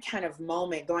very kind of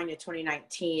moment going to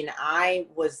 2019, I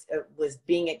was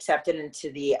being accepted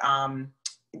into the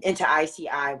into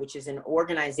ICI, which is an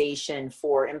organization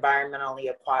for environmentally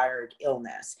acquired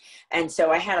illness. And so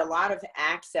I had a lot of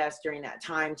access during that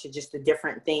time to just the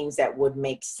different things that would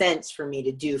make sense for me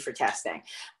to do for testing.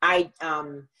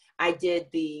 I did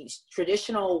the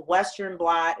traditional Western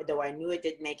blot, though I knew it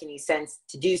didn't make any sense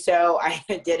to do so. I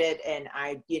did it, and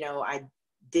I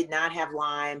did not have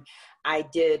Lyme. I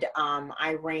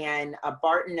ran a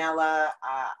Bartonella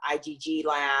IgG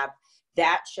lab.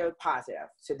 That showed positive.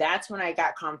 So that's when I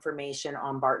got confirmation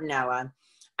on Bartonella.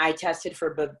 I tested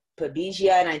for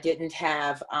Babesia, and I didn't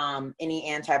have any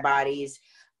antibodies.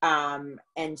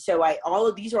 And so all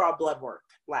of these are all blood work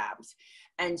labs.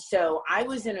 And so I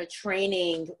was in a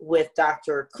training with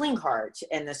Dr. Klinghardt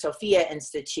and the Sophia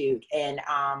Institute. And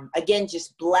again,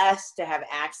 just blessed to have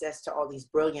access to all these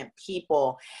brilliant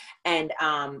people. And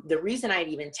the reason I'd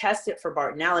even tested for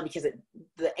Bartonella, because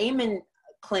the Amen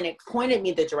Clinic pointed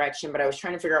me the direction, but I was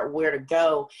trying to figure out where to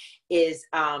go, is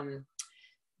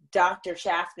Dr.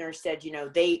 Schaffner said,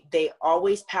 they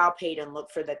always palpate and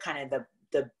look for the kind of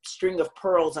the string of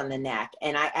pearls on the neck.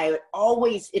 And I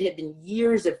always, it had been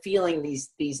years of feeling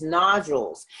these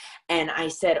nodules. And I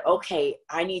said, okay,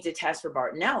 I need to test for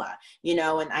Bartonella,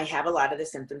 and I have a lot of the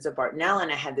symptoms of Bartonella,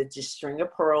 and I had the just string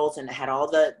of pearls, and I had all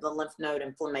the lymph node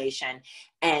inflammation.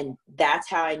 And that's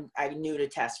how I knew to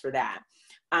test for that.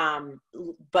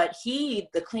 But the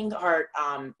Klinghardt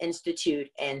Institute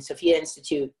and Sophia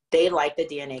Institute, they like the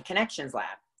DNA Connections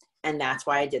lab. And that's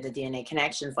why I did the DNA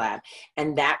Connections lab.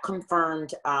 And that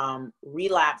confirmed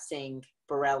relapsing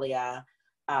Borrelia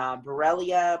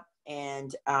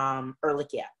and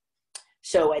Ehrlichia.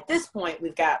 So at this point,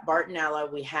 we've got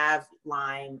Bartonella, we have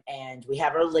Lyme, and we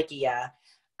have Ehrlichia,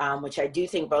 which I do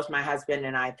think both my husband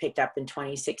and I picked up in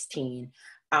 2016.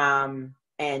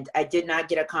 And I did not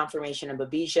get a confirmation of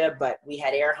Babesia, but we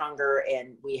had air hunger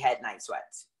and we had night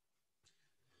sweats.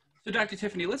 So Dr.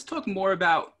 Tiffany, let's talk more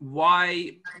about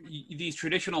why these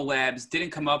traditional labs didn't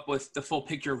come up with the full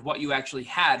picture of what you actually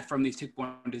had from these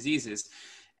tick-borne diseases.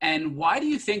 And why do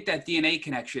you think that DNA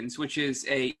Connections, which is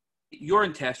a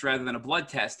urine test rather than a blood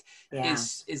test,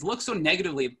 is looked so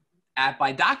negatively at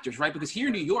by doctors, right? Because here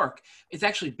in New York, it's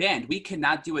actually banned. We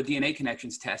cannot do a DNA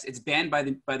Connections test. It's banned by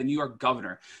the New York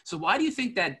governor. So why do you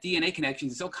think that DNA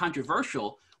Connections is so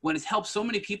controversial when it's helped so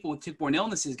many people with tick-borne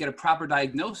illnesses get a proper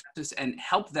diagnosis and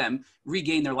help them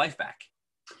regain their life back?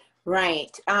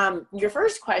 Right. Your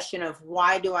first question of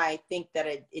why do I think that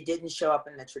it didn't show up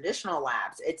in the traditional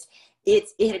labs?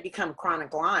 It had become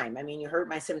chronic Lyme. I mean, you heard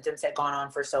my symptoms had gone on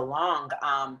for so long.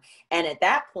 And at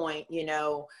that point,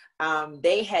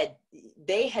 they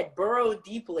had burrowed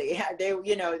deeply. They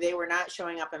were not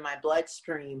showing up in my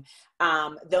bloodstream.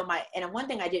 And one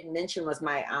thing I didn't mention was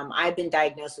I've been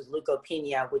diagnosed with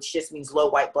leukopenia, which just means low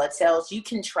white blood cells. You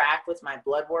can track with my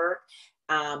blood work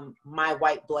my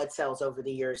white blood cells over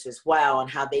the years as well, and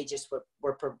how they just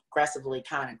were progressively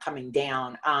kind of coming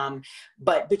down.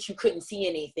 But you couldn't see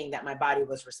anything that my body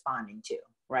was responding to,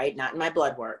 right? Not in my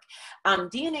blood work.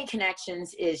 DNA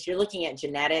Connections is you're looking at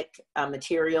genetic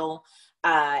material.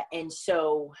 And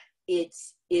so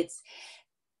it's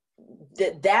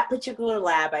that particular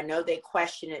lab, I know they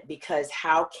question it because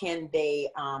how can they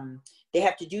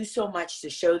have to do so much to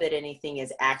show that anything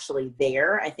is actually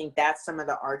there. I think that's some of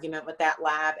the argument with that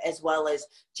lab, as well as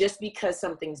just because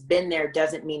something's been there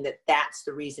doesn't mean that that's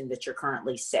the reason that you're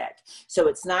currently sick. So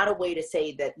it's not a way to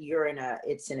say that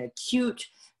it's an acute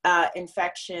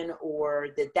infection, or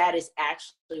that is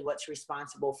actually what's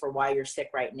responsible for why you're sick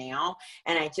right now.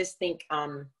 And I just think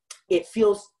it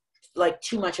feels like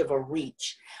too much of a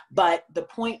reach. But the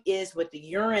point is with the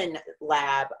urine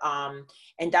lab,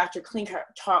 and Dr. Klinkert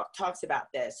talks about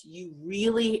this, you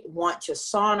really want to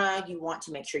sauna, you want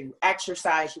to make sure you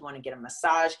exercise, you want to get a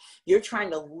massage. You're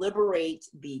trying to liberate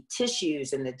the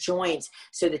tissues and the joints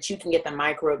so that you can get the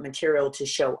microbe material to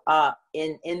show up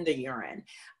in the urine.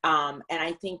 And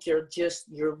I think you're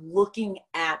looking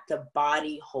at the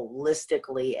body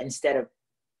holistically instead of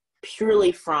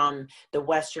purely from the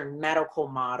Western medical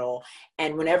model.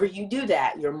 And whenever you do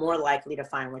that, you're more likely to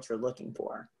find what you're looking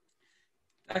for.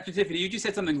 Dr. Tiffany, you just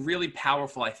said something really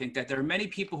powerful. I think that there are many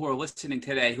people who are listening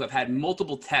today who have had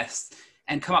multiple tests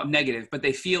and come up negative, but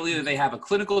they feel either they have a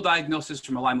clinical diagnosis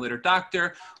from a Lyme-later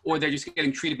doctor, or they're just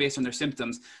getting treated based on their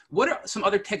symptoms. What are some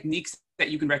other techniques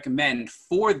that you can recommend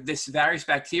for this various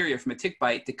bacteria from a tick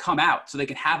bite to come out so they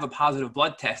can have a positive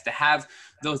blood test, to have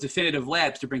those definitive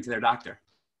labs to bring to their doctor?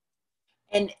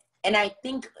 And And I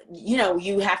think, you know,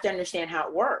 you have to understand how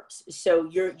it works. So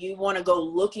you want to go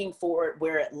looking for it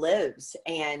where it lives.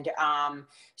 And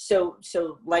so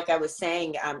like I was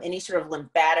saying, any sort of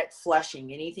lymphatic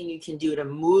flushing, anything you can do to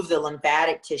move the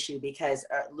lymphatic tissue, because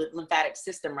lymphatic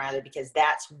system rather, because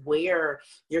that's where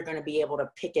you're going to be able to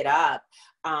pick it up.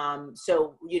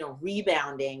 So, you know,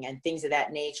 rebounding and things of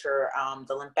that nature,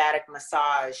 the lymphatic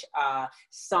massage,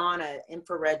 sauna,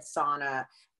 infrared sauna,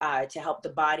 to help the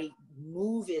body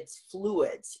move its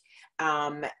fluids.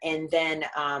 And then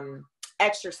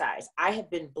exercise. I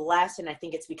have been blessed, and I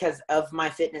think it's because of my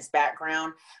fitness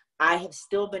background, I have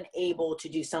still been able to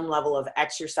do some level of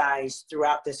exercise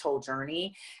throughout this whole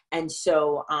journey. And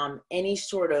so any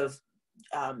sort of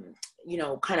you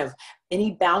know, kind of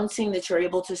any bouncing that you're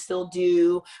able to still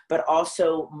do, but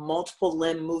also multiple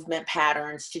limb movement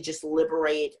patterns to just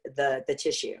liberate the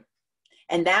tissue.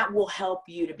 And that will help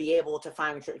you to be able to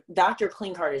find, Dr.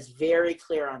 Klinkhardt is very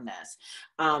clear on this.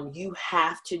 You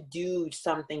have to do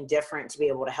something different to be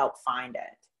able to help find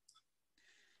it.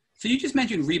 So you just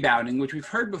mentioned rebounding, which we've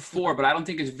heard before, but I don't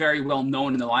think is very well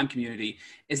known in the Lyme community.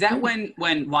 Is that when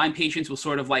Lyme patients will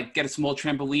sort of like get a small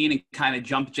trampoline and kind of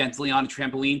jump gently on a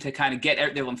trampoline to kind of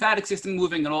get their lymphatic system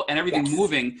moving and everything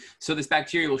moving, so this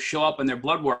bacteria will show up in their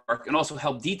blood work and also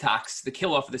help detox the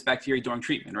kill off of this bacteria during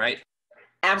treatment, right?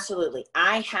 Absolutely.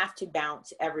 I have to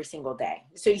bounce every single day.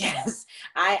 So yes,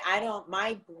 I don't,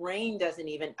 my brain doesn't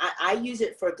even, I use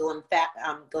it for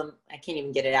I can't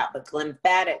even get it out, but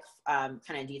lymphatic kind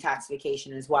of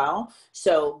detoxification as well.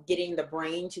 So getting the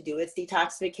brain to do its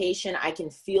detoxification, I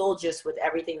can feel just with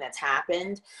everything that's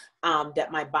happened,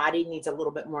 that my body needs a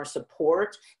little bit more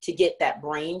support to get that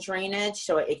brain drainage.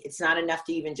 So it's not enough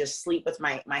to even just sleep with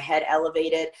my head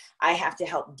elevated. I have to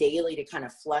help daily to kind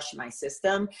of flush my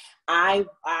system.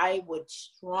 I would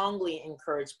strongly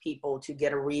encourage people to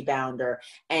get a rebounder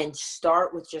and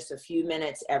start with just a few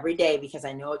minutes every day, because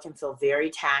I know it can feel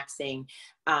very taxing,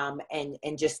 and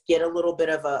just get a little bit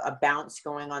of a bounce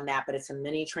going on that, but it's a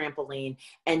mini trampoline.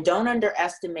 And don't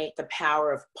underestimate the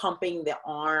power of pumping the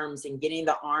arms and getting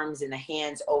the arms and the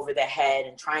hands over the head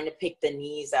and trying to pick the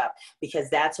knees up, because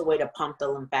that's a way to pump the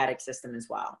lymphatic system as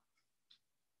well.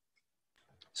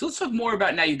 So let's talk more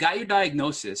about, now you got your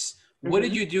diagnosis. What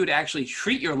did you do to actually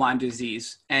treat your Lyme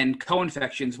disease and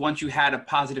co-infections once you had a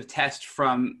positive test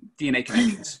from DNA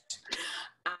Connections?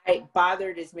 I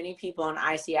bothered as many people on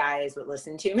ICI as would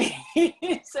listen to me.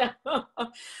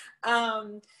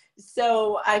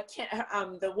 So I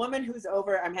can't, the woman who's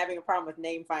over, I'm having a problem with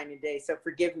name finding today, so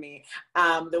forgive me.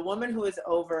 The woman who is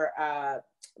over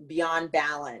Beyond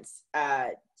Balance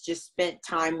just spent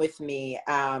time with me,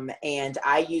 and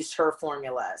I used her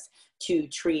formulas to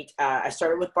treat, I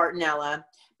started with Bartonella,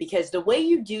 because the way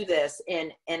you do this,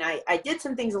 and I did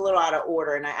some things a little out of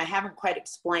order, and I haven't quite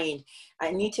explained,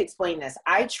 I need to explain this.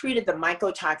 I treated the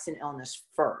mycotoxin illness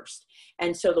first.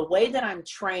 And so the way that I'm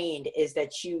trained is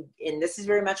that and this is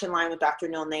very much in line with Dr.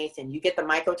 Neil Nathan, you get the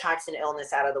mycotoxin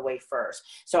illness out of the way first.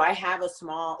 So I have a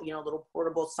small, you know, little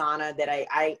portable sauna that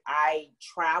I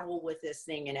travel with this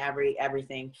thing and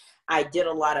everything. I did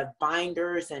a lot of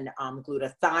binders and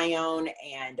glutathione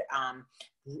and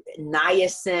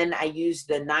niacin. I used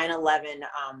the 9/11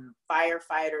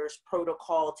 firefighters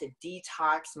protocol to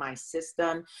detox my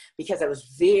system because I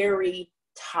was very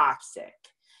toxic.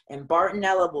 And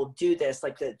Bartonella will do this,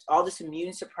 like all this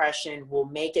immune suppression will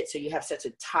make it so you have such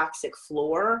a toxic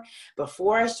floor.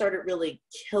 Before I started really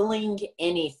killing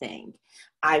anything,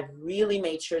 I really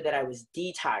made sure that I was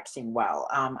detoxing well.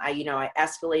 I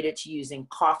escalated to using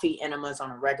coffee enemas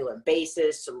on a regular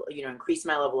basis to, increase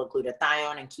my level of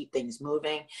glutathione and keep things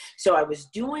moving. So I was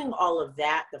doing all of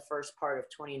that the first part of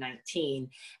 2019.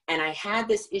 And I had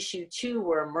this issue too,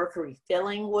 where a mercury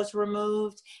filling was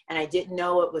removed and I didn't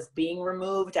know it was being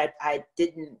removed. I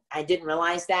didn't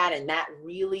realize that. And that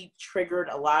really triggered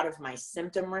a lot of my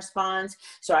symptom response.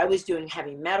 So I was doing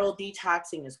heavy metal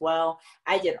detoxing as well.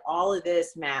 I did all of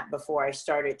this, Matt, before I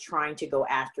started trying to go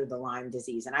after the Lyme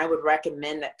disease. And I would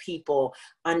recommend that people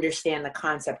understand the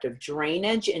concept of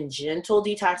drainage and gentle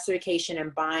detoxification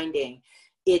and binding.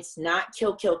 It's not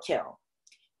kill, kill, kill.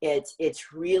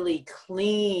 It's really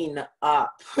clean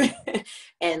up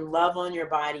and love on your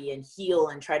body and heal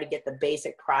and try to get the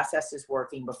basic processes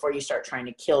working before you start trying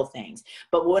to kill things.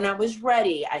 But when I was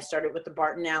ready, I started with the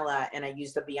Bartonella and I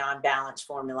used the Beyond Balance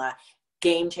formula.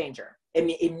 Game changer.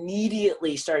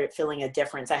 Immediately started feeling a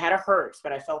difference. I had a hurt,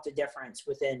 but I felt a difference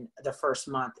within the first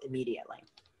month immediately.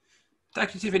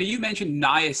 Dr. Tiffany, you mentioned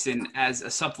niacin as a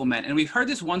supplement, and we've heard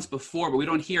this once before, but we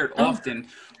don't hear it often,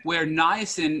 where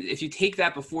niacin, if you take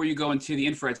that before you go into the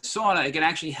infrared sauna, it can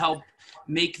actually help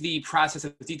make the process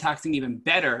of detoxing even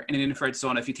better in an infrared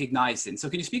sauna if you take niacin. So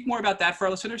can you speak more about that for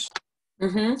our listeners?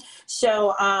 Mm-hmm.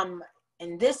 So,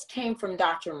 and this came from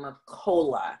Dr.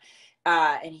 Mercola,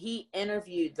 and he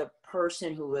interviewed the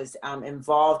person who was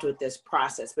involved with this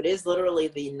process, but it is literally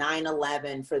the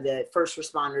 9/11 for the first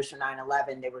responders for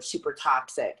 9/11. They were super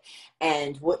toxic.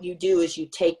 And what you do is you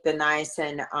take the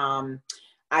niacin.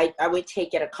 I would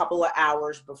take it a couple of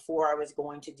hours before I was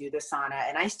going to do the sauna,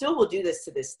 and I still will do this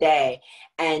to this day.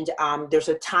 And there's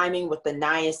a timing with the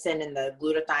niacin and the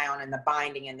glutathione and the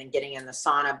binding and then getting in the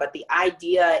sauna. But the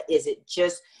idea is it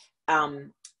just,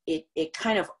 it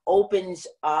kind of opens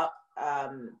up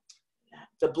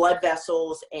the blood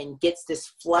vessels and gets this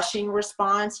flushing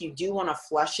response. You do want a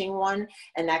flushing one,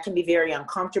 and that can be very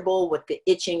uncomfortable with the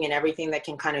itching and everything that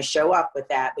can kind of show up with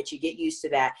that, but you get used to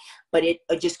that. But it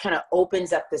just kind of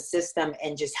opens up the system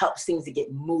and just helps things to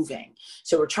get moving.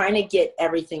 So we're trying to get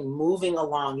everything moving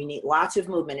along. You need lots of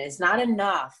movement. It's not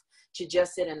enough to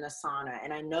just sit in the sauna.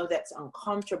 And I know that's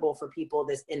uncomfortable for people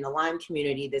this in the Lyme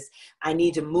community, this, I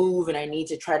need to move and I need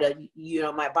to try to,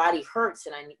 my body hurts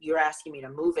and you're asking me to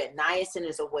move it. Niacin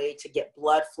is a way to get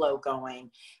blood flow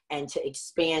going and to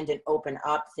expand and open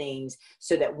up things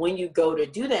so that when you go to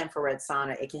do the infrared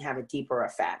sauna, it can have a deeper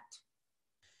effect.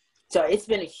 So it's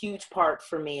been a huge part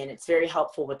for me, and it's very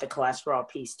helpful with the cholesterol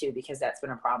piece too, because that's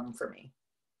been a problem for me.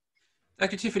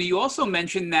 Dr. Tiffany, you also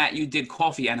mentioned that you did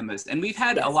coffee enemas, and we've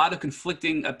had a lot of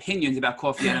conflicting opinions about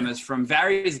coffee enemas from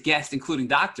various guests, including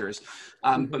doctors.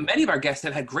 But many of our guests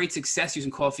have had great success using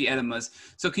coffee enemas.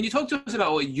 So can you talk to us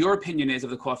about what your opinion is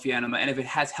of the coffee enema and if it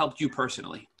has helped you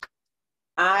personally?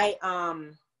 I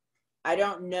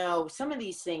don't know. Some of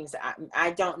these things,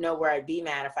 I don't know where I'd be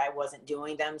mad if I wasn't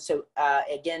doing them. So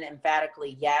again,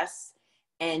 emphatically, yes.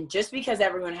 And just because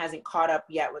everyone hasn't caught up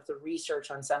yet with the research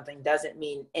on something doesn't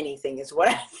mean anything, is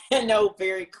what I know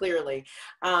very clearly.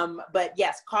 But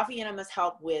yes, coffee enemas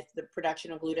help with the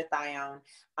production of glutathione.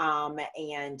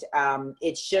 And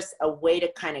it's just a way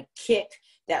to kind of kick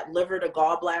that liver to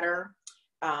gallbladder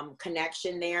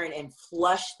connection there and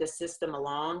flush the system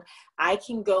along. I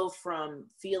can go from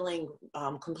feeling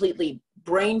completely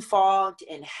brain fogged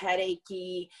and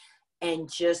headachy and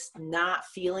just not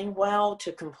feeling well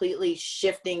to completely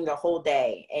shifting the whole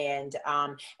day. And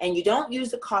you don't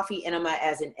use the coffee enema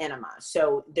as an enema.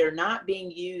 So they're not being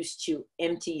used to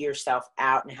empty yourself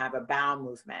out and have a bowel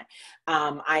movement.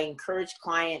 I encourage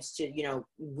clients to,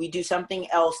 we do something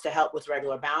else to help with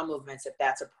regular bowel movements if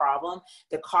that's a problem.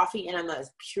 The coffee enema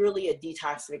is purely a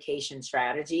detoxification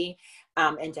strategy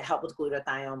and to help with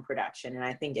glutathione production. And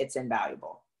I think it's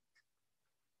invaluable.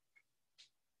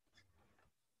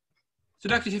 So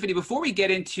Dr. Tiffany, before we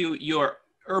get into your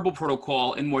herbal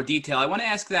protocol in more detail, I want to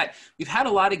ask that we've had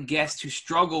a lot of guests who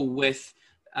struggle with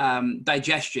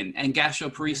digestion and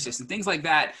gastroparesis and things like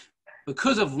that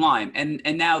because of Lyme. And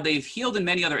now they've healed in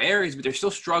many other areas, but they're still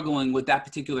struggling with that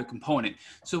particular component.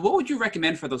 So what would you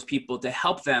recommend for those people to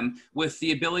help them with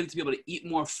the ability to be able to eat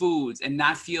more foods and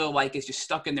not feel like it's just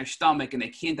stuck in their stomach and they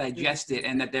can't digest it,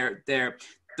 and that they're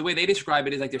the way they describe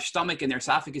it is like their stomach and their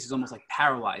esophagus is almost like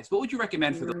paralyzed? What would you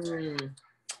recommend for those?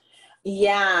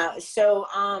 Yeah. So,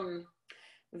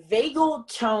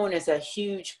 vagal tone is a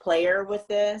huge player with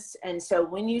this. And so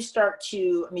when you start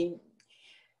to,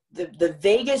 the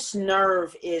vagus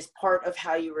nerve is part of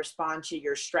how you respond to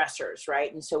your stressors,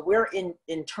 right? And so we're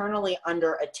internally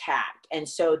under attack. And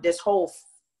so this whole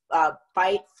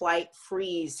fight, flight,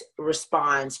 freeze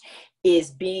response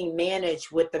is being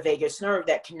managed with the vagus nerve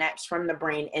that connects from the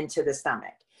brain into the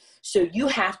stomach. So you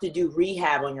have to do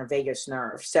rehab on your vagus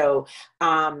nerve. So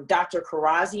Dr.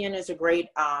 Karazian is a great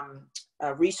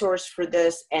resource for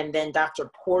this. And then Dr.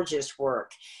 Porges'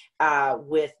 work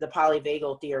with the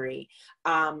polyvagal theory.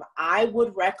 I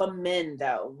would recommend,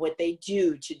 though, what they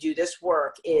do to do this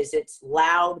work is it's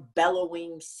loud,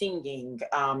 bellowing, singing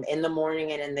in the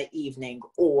morning and in the evening,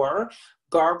 or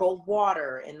gargle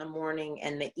water in the morning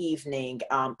and the evening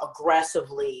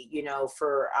aggressively,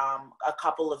 for a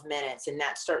couple of minutes. And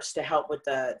that starts to help with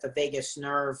the vagus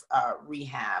nerve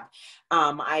rehab.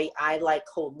 I like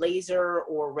cold laser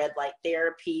or red light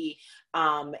therapy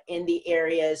in the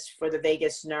areas for the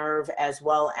vagus nerve as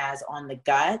well as on the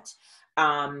gut.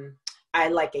 I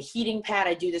like a heating pad.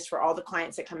 I do this for all the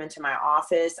clients that come into my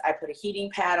office. I put a heating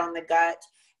pad on the gut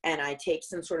and I take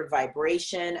some sort of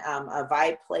vibration, a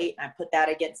vibe plate, and I put that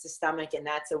against the stomach, and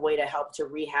that's a way to help to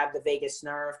rehab the vagus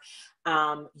nerve.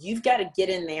 You've got to get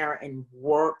in there and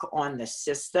work on the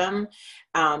system,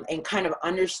 and kind of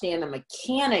understand the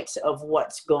mechanics of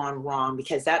what's gone wrong,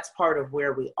 because that's part of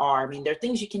where we are. I mean, there are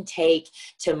things you can take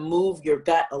to move your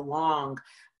gut along.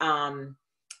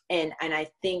 And I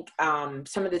think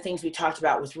some of the things we talked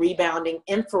about with rebounding,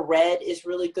 infrared is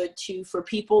really good too for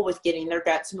people with getting their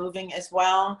guts moving as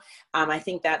well. I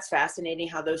think that's fascinating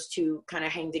how those two kind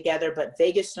of hang together, but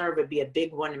vagus nerve would be a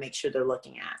big one to make sure they're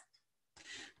looking at.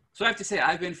 So I have to say,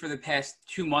 I've been for the past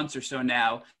 2 months or so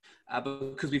now,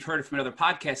 because we've heard it from another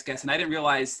podcast guest, and I didn't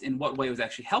realize in what way it was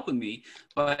actually helping me.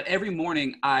 But every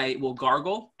morning I will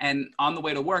gargle, and on the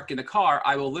way to work in the car,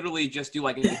 I will literally just do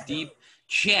like a deep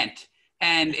chant.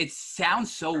 And it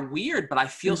sounds so weird, but I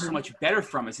feel so much better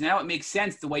from it. So now it makes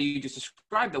sense the way you just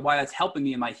described it, why that's helping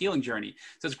me in my healing journey.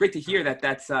 So it's great to hear that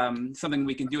that's something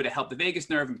we can do to help the vagus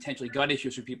nerve and potentially gut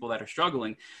issues for people that are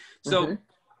struggling. So,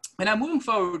 and now moving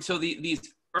forward, so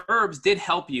these herbs did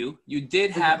help you. You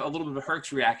did have a little bit of a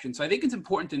Herx reaction. So I think it's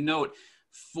important to note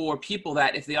for people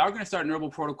that if they are going to start an herbal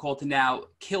protocol to now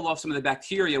kill off some of the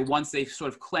bacteria once they've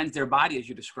sort of cleansed their body, as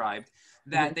you described,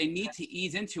 that they need to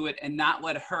ease into it and not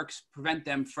let a Herx prevent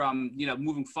them from, you know,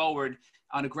 moving forward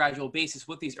on a gradual basis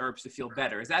with these herbs to feel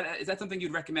better. Is that something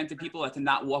you'd recommend to people, to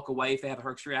not walk away if they have a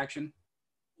Herx reaction?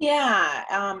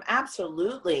 Yeah,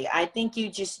 absolutely. I think you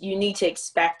need to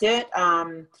expect it.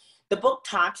 The book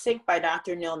Toxic by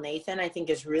Dr. Neil Nathan, I think,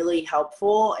 is really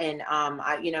helpful. And,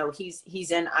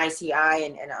 he's in ICI,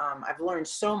 and I've learned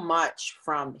so much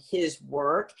from his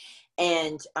work.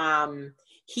 And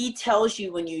he tells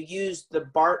you when you use the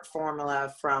BART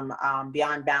formula from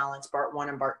Beyond Balance, BART 1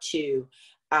 and BART 2,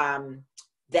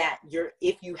 that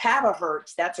if you have a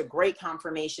Herx, that's a great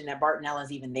confirmation that Bartonella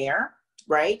is even there.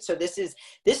 Right. So this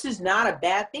is not a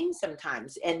bad thing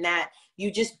sometimes, and that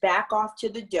you just back off to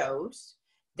the dose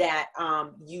that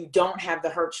you don't have the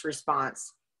Herx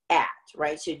response at,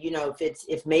 right? So,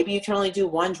 if maybe you can only do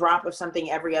 1 drop of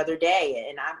something every other day,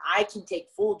 and I can take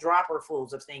full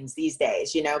dropperfuls of things these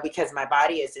days, because my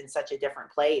body is in such a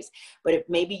different place. But if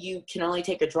maybe you can only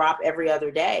take a drop every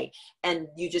other day, and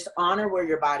you just honor where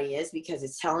your body is because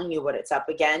it's telling you what it's up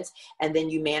against, and then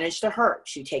you manage the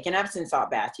Herx. You take an Epsom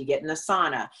salt bath, you get in the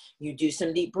sauna, you do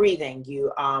some deep breathing,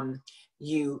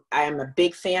 I am a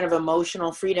big fan of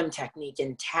emotional freedom technique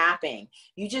and tapping.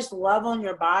 You just love on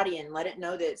your body and let it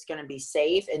know that it's going to be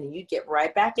safe, and you get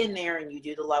right back in there and you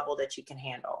do the level that you can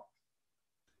handle.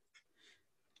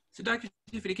 So Dr.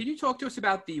 Tiffany, can you talk to us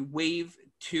about the Wave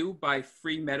 2 by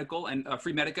Free Medical and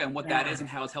Free Medica, and what that is and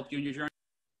how it's helped you in your journey?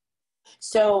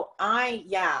 So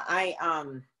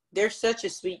they're such a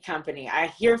sweet company. I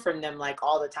hear from them like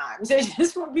all the time. So I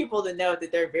just want people to know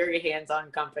that they're a very hands-on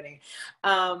company.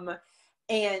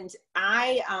 And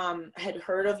I had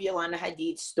heard of Yolanda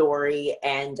Hadid's story,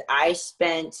 and I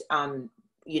spent,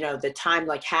 the time,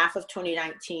 like half of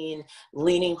 2019,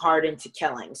 leaning hard into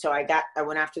killing. So I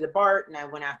went after the BART, and I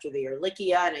went after the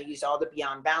Ehrlichia, and I used all the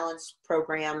Beyond Balance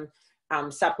program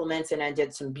supplements, and I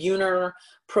did some Buhner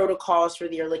protocols for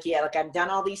the Ehrlichia. Like, I've done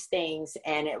all these things,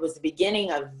 and it was the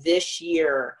beginning of this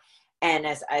year. And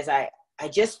as I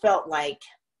just felt like,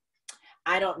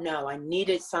 I don't know, I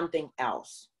needed something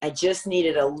else. I just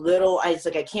needed a little, I was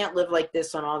like, I can't live like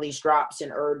this on all these drops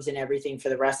and herbs and everything for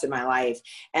the rest of my life.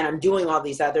 And I'm doing all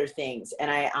these other things. And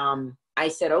I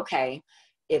said, okay,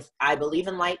 if I believe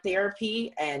in light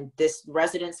therapy and this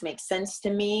residence makes sense to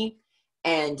me,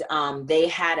 and they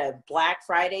had a Black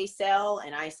Friday sale,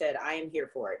 and I said, I am here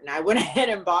for it. And I went ahead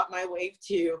and bought my Wave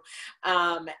 2.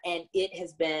 And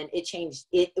it changed.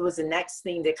 It was the next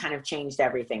thing that kind of changed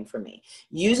everything for me.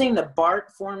 Using the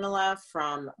BART formula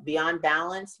from Beyond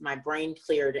Balance, my brain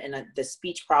cleared, and the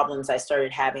speech problems I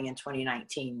started having in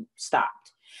 2019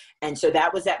 stopped. And so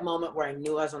that was that moment where I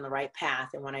knew I was on the right path.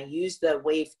 And when I used the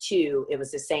Wave 2, it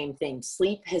was the same thing.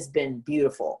 Sleep has been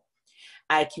beautiful.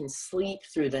 I can sleep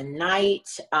through the night.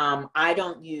 I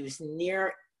don't use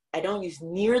near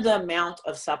the amount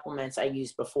of supplements I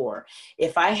used before.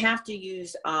 If I have to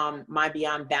use my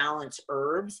Beyond Balance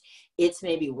herbs, it's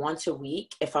maybe once a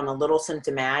week if I'm a little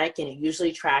symptomatic, and it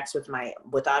usually tracks with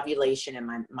ovulation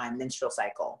and my menstrual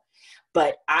cycle.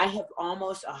 But I have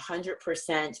almost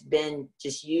 100% been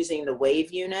just using the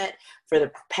Wave unit for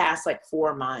the past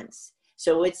 4 months.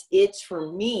 So it's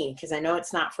for me, because I know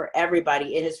it's not for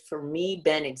everybody. It has, for me,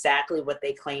 been exactly what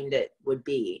they claimed it would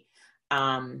be.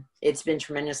 It's been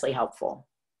tremendously helpful.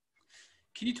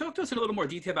 Can you talk to us in a little more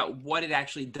detail about what it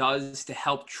actually does to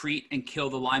help treat and kill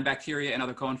the Lyme bacteria and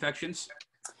other co-infections?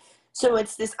 So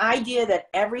it's this idea that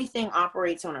everything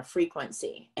operates on a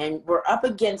frequency, and we're up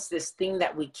against this thing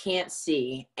that we can't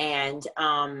see. And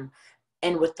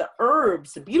with the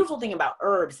herbs, the beautiful thing about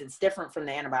herbs, it's different from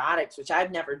the antibiotics, which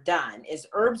I've never done, is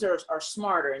herbs are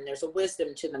smarter, and there's a wisdom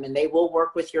to them, and they will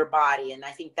work with your body. And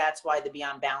I think that's why the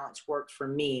Beyond Balance worked for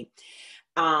me.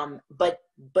 But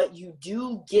you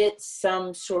do get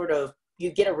some sort of, you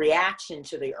get a reaction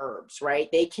to the herbs, right?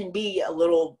 They can be a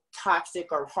little toxic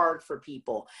or hard for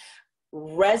people.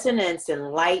 Resonance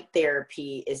and light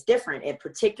therapy is different.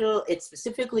 It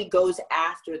specifically goes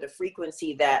after the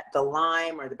frequency that the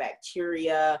Lyme or the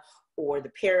bacteria or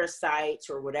the parasites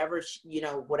or whatever,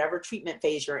 whatever treatment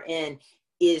phase you're in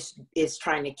is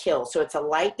trying to kill. So it's a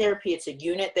light therapy. It's a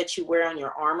unit that you wear on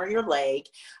your arm or your leg.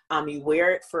 You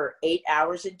wear it for 8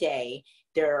 hours a day.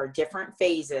 There are different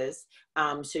phases.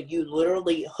 So you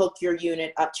literally hook your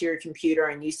unit up to your computer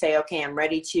and you say, okay, I'm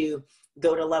ready to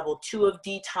go to level 2 of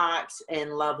detox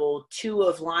and level 2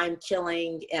 of Lyme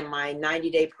killing in my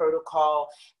 90-day protocol,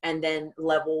 and then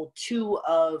level 2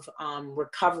 of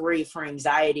recovery for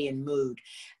anxiety and mood.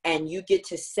 And you get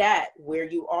to set where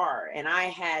you are. And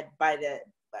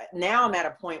now I'm at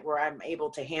a point where I'm able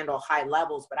to handle high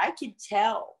levels, but I could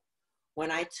tell when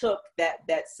I took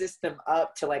that system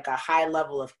up to like a high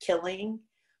level of killing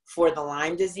for the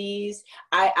Lyme disease,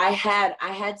 I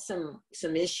had some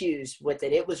issues with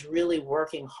it. It was really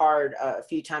working hard a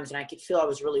few times, and I could feel I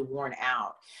was really worn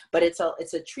out. But it's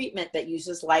a treatment that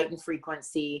uses light and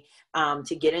frequency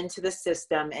to get into the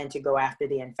system and to go after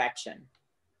the infection.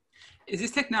 Is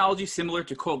this technology similar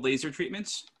to cold laser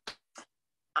treatments?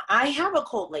 I have a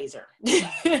cold laser.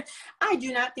 I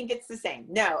do not think it's the same.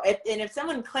 No, and if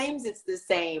someone claims it's the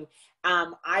same,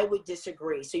 I would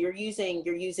disagree. So you're using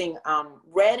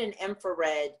red and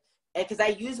infrared, because I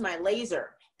use my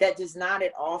laser. That does not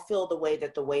at all feel the way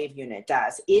that the wave unit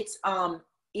does. It's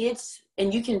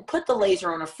and you can put the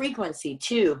laser on a frequency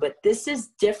too, but this is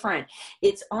different.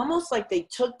 It's almost like they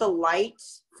took the light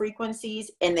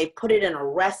frequencies and they put it in a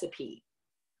recipe.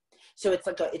 So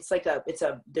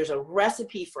there's a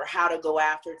recipe for how to go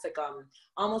after. It's like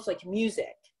almost like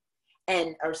music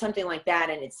or something like that,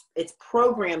 and it's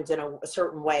programmed in a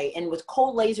certain way. And with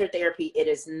cold laser therapy, it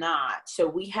is not. So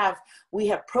we have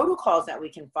protocols that we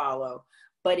can follow,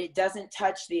 but it doesn't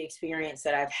touch the experience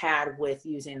that I've had with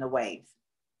using the wave.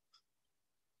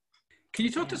 Can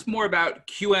you talk to us more about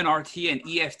QNRT and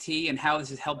EFT and how this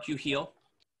has helped you heal?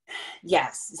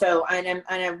 Yes. So, and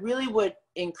I really would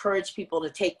encourage people to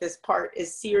take this part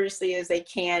as seriously as they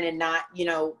can, and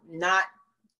not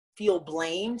feel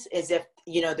blamed as if,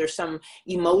 there's some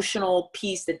emotional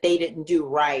piece that they didn't do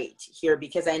right here.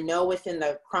 Because I know within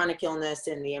the chronic illness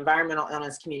and the environmental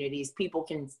illness communities, people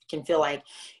can feel like,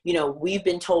 we've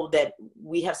been told that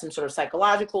we have some sort of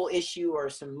psychological issue or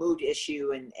some mood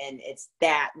issue, and it's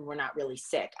that, and we're not really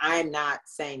sick. I'm not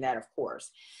saying that, of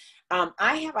course.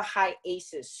 I have a high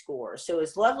ACEs score. So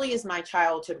as lovely as my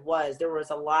childhood was, there was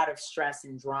a lot of stress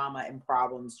and drama and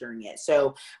problems during it.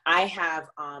 So I have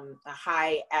a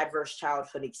high adverse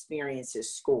childhood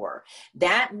experiences score.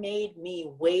 That made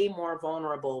me way more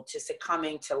vulnerable to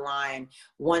succumbing to Lyme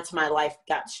once my life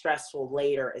got stressful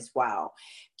later as well.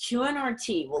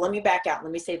 QNRT, well, let me back out.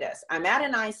 Let me say this. I'm at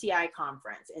an ICI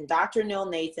conference, and Dr. Neil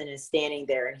Nathan is standing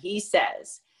there, and he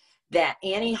says that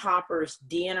Annie Hopper's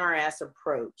DNRS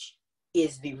approach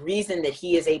is the reason that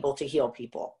he is able to heal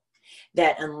people.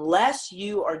 That unless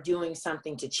you are doing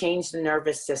something to change the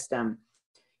nervous system,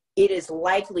 it is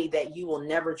likely that you will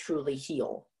never truly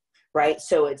heal, right?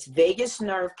 So it's vagus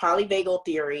nerve, polyvagal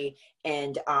theory,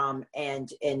 and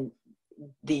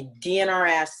the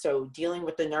DNRS, so dealing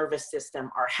with the nervous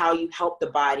system, are how you help the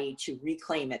body to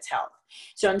reclaim its health.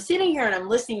 So I'm sitting here and I'm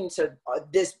listening to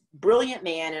this brilliant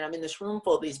man, and I'm in this room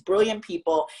full of these brilliant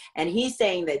people, and he's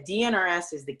saying that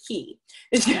DNRS is the key.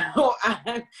 So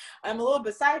I'm a little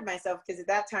beside myself, because at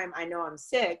that time I know I'm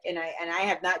sick, and I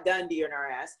have not done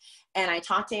DNRS. And I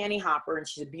talked to Annie Hopper, and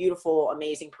she's a beautiful,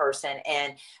 amazing person.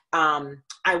 And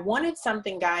I wanted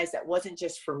something, guys, that wasn't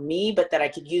just for me, but that I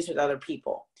could use with other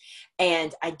people.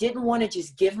 And I didn't want to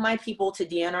just give my people to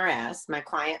DNRS, my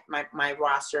client, my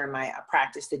roster, and my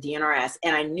practice to DNRS.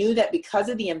 And I knew that because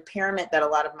of the impairment that a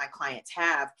lot of my clients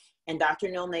have, and Dr.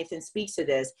 Neil Nathan speaks to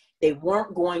this, they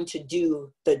weren't going to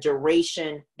do the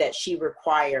duration that she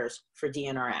requires for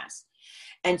DNRS.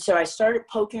 And so I started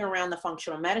poking around the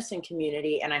functional medicine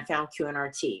community, and I found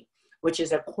QNRT, which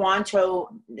is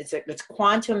it's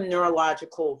quantum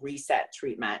neurological reset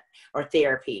treatment or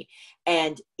therapy.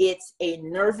 And it's a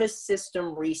nervous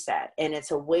system reset. And it's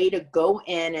a way to go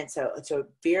in. It's a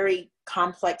very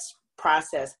complex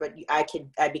process, but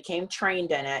I became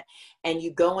trained in it. And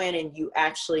you go in and you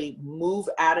actually move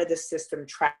out of the system,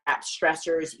 trap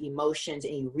stressors, emotions,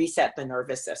 and you reset the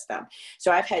nervous system.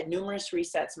 So I've had numerous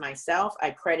resets myself.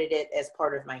 I credit it as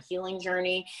part of my healing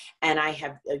journey, and I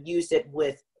have used it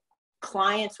with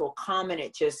clients will come, and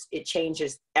it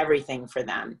changes everything for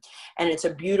them. And it's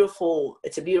a beautiful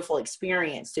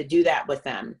experience to do that with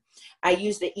them. I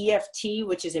use the EFT,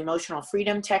 which is emotional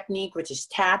freedom technique, which is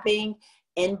tapping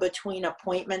in between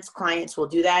appointments. Clients will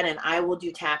do that, and I will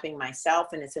do tapping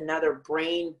myself. And it's another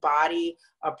brain body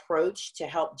approach to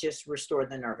help just restore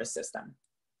the nervous system.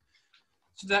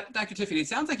 So Dr. Tiffany, it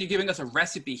sounds like you're giving us a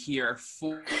recipe here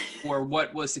for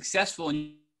what was successful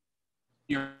in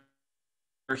your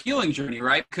healing journey,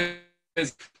 right? Because you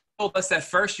told us that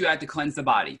first you had to cleanse the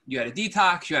body. You had to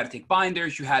detox, you had to take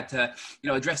binders, you had to,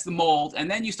 address the mold, and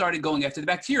then you started going after the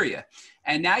bacteria.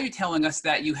 And now you're telling us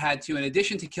that you had to, in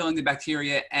addition to killing the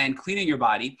bacteria and cleaning your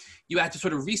body, you had to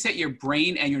sort of reset your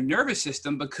brain and your nervous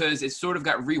system because it sort of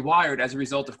got rewired as a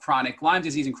result of chronic Lyme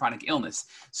disease and chronic illness.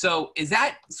 So is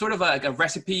that sort of a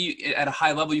recipe at a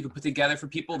high level you could put together for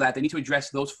people that they need to address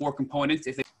those 4 components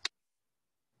if they...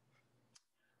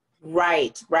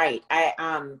 Right.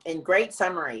 In great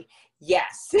summary,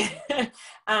 yes.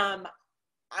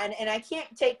 And I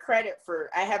can't take credit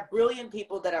for, I have brilliant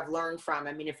people that I've learned from.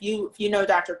 I mean, if you know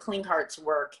Dr. Klinghart's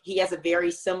work, he has a very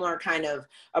similar kind of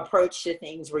approach to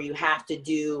things where you have to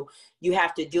deal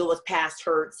with past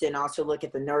hurts and also look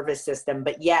at the nervous system.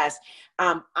 But yes,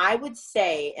 I would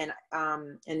say,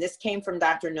 and this came from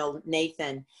Dr.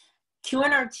 Nathan,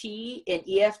 QNRT and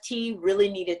EFT really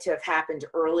needed to have happened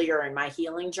earlier in my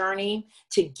healing journey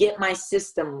to get my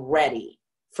system ready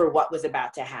for what was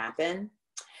about to happen.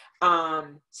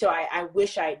 So I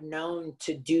wish I'd known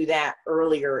to do that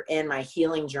earlier in my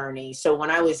healing journey. So when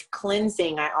I was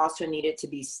cleansing, I also needed to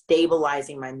be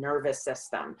stabilizing my nervous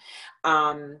system,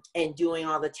 and doing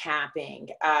all the tapping.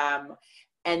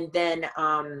 And then,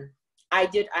 I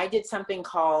did something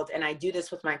called, and I do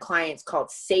this with my clients,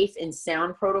 called Safe and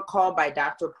Sound Protocol by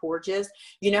Dr. Porges.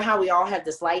 You know how we all have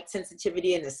this light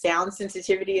sensitivity and the sound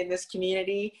sensitivity in this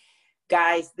community?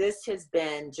 Guys, this has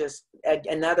been just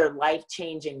another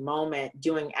life-changing moment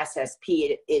doing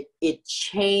SSP. It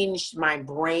changed my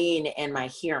brain and my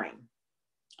hearing.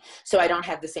 So I don't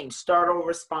have the same startle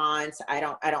response. I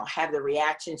don't have the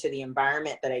reaction to the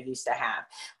environment that I used to have.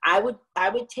 I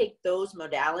would take those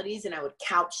modalities and I would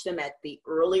couch them at the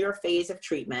earlier phase of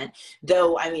treatment,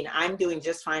 though, I mean, I'm doing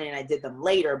just fine and I did them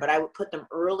later, but I would put them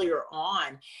earlier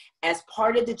on as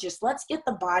part of let's get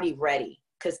the body ready.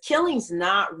 Because killing's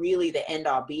not really the end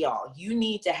all be all. You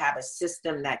need to have a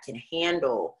system that can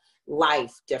handle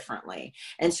life differently.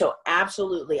 And so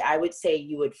absolutely, I would say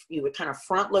you would kind of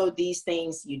front load these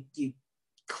things. You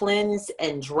cleanse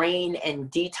and drain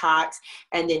and detox,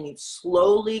 and then you'd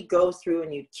slowly go through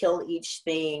and you'd kill each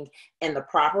thing in the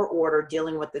proper order,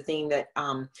 dealing with the thing that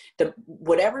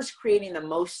whatever's creating the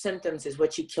most symptoms is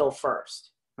what you kill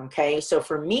first. Okay, so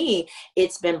for me,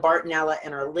 it's been Bartonella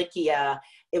and Ehrlichia.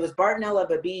 It was Bartonella,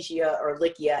 Babesia,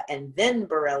 Ehrlichia, and then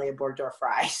Borrelia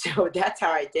burgdorferi. So that's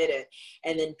how I did it.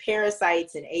 And then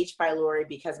parasites and H. pylori,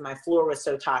 because my floor was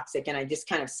so toxic, and I just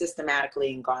kind of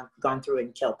systematically gone through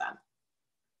and killed them.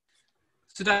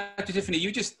 So Dr. Tiffany, you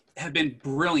just have been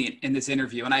brilliant in this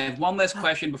interview. And I have one last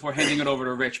question before handing it over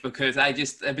to Rich, because I've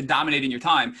been dominating your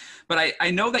time. But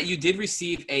I know that you did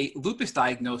receive a lupus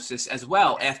diagnosis as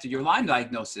well after your Lyme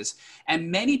diagnosis. And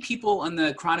many people in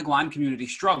the chronic Lyme community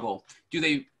struggle.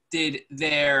 Did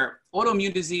their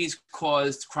autoimmune disease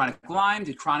cause chronic Lyme?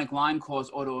 Did chronic Lyme cause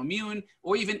autoimmune?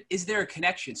 Or even, is there a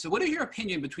connection? So what is your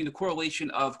opinion between the correlation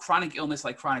of chronic illness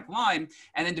like chronic Lyme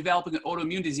and then developing an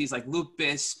autoimmune disease like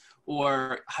lupus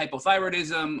or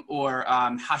hypothyroidism or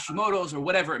Hashimoto's or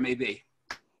whatever it may be?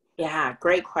 Yeah,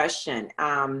 great question.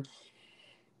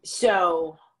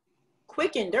 So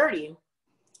quick and dirty,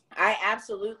 I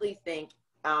absolutely think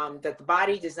that the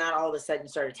body does not all of a sudden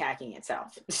start attacking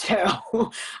itself.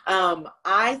 So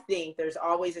I think there's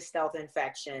always a stealth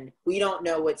infection. We don't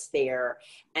know what's there.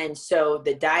 And so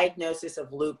the diagnosis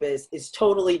of lupus is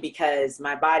totally because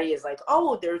my body is like,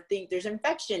 oh, there's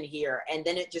infection here. And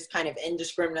then it just kind of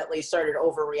indiscriminately started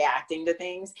overreacting to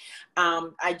things.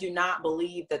 I do not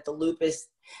believe that the lupus,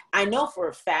 I know for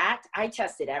a fact, I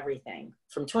tested everything.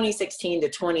 From 2016 to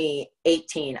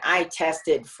 2018, I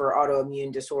tested for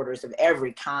autoimmune disorders of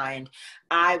every kind.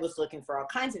 I was looking for all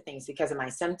kinds of things because of my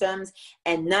symptoms,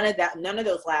 and none of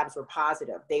those labs were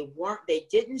positive. They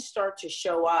didn't start to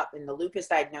show up, and the lupus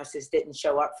diagnosis didn't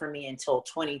show up for me until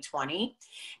 2020.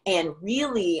 And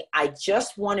really, I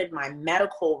just wanted my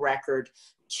medical record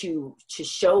to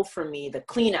show for me the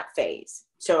cleanup phase.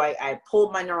 So I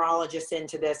pulled my neurologist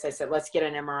into this. I said, let's get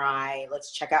an MRI.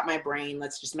 Let's check out my brain.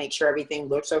 Let's just make sure everything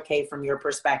looks okay from your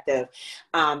perspective.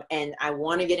 And I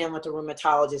want to get in with the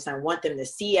rheumatologist. And I want them to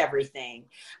see everything,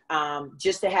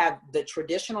 just to have the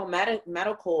traditional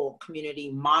medical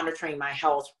community monitoring my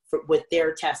health with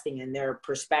their testing and their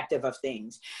perspective of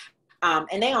things.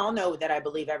 And they all know that I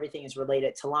believe everything is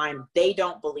related to Lyme. They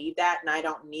don't believe that, and I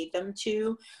don't need them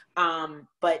to.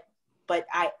 But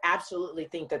I absolutely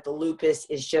think that the lupus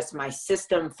is just my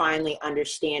system finally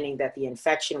understanding that the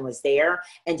infection was there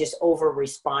and just over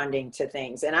responding to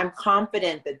things. And I'm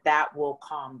confident that that will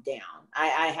calm down.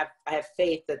 I have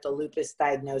faith that the lupus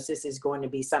diagnosis is going to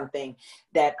be something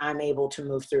that I'm able to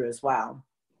move through as well.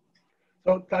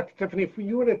 So Dr. Tiffany, if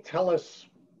you were to tell us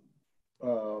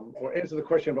or answer the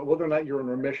question about whether or not you're in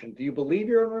remission, do you believe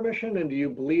you're in remission, and do you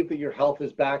believe that your health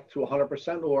is back to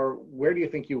 100%, or where do you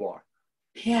think you are?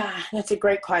 Yeah, that's a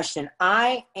great question.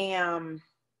 I am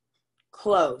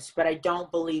close, but I don't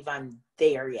believe I'm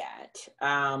there yet.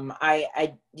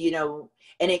 You know,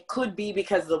 and it could be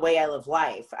because of the way I live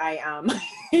life.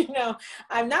 You know,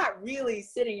 I'm not really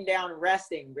sitting down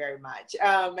resting very much.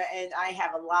 And I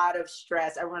have a lot of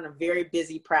stress. I run a very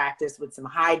busy practice with some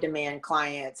high demand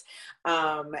clients.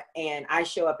 And I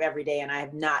show up every day, and I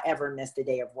have not ever missed a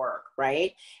day of work.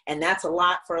 Right. And that's a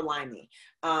lot for a Limey.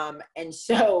 And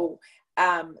so,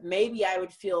 maybe I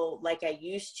would feel like I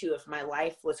used to if my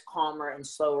life was calmer and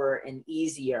slower and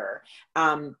easier.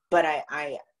 But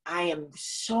I am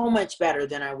so much better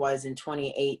than I was in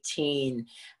 2018.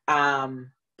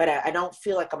 But I don't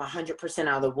feel like I'm 100%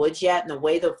 out of the woods yet. And the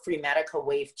way the Free Medica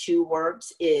Wave 2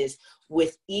 works is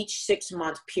with each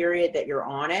 6-month period that you're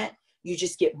on it, you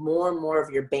just get more and more of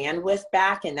your bandwidth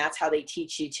back. And that's how they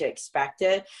teach you to expect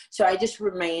it. So I just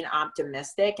remain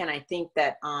optimistic. And I think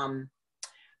that,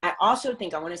 I also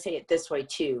think, I want to say it this way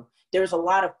too, there's a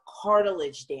lot of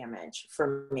cartilage damage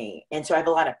for me. And so I have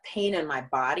a lot of pain in my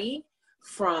body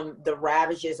from the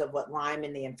ravages of what Lyme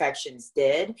and the infections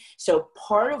did. So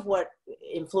part of what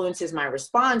influences my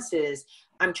response is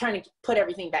I'm trying to put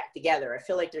everything back together. I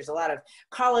feel like there's a lot of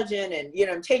collagen and, you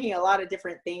know, I'm taking a lot of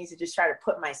different things to just try to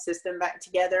put my system back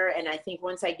together. And I think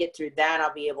once I get through that,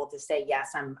 I'll be able to say,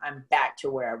 yes, I'm back to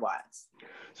where I was.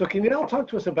 So can you now talk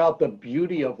to us about the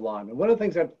beauty of Lyme? And one of the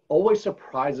things that always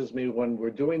surprises me when we're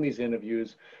doing these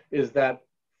interviews is that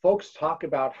folks talk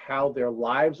about how their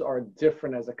lives are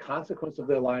different as a consequence of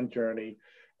their Lyme journey,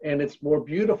 and it's more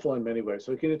beautiful in many ways.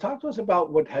 So can you talk to us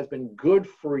about what has been good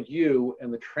for you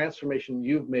and the transformation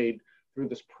you've made through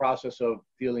this process of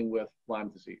dealing with Lyme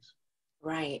disease?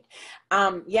 Right.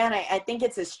 Yeah, and I think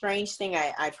it's a strange thing.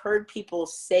 I've heard people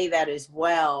say that as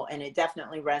well, and it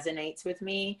definitely resonates with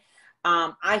me.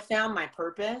 I found my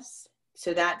purpose.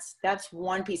 So that's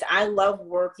one piece. I love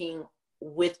working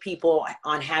with people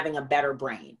on having a better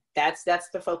brain. That's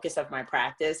the focus of my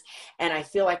practice. And I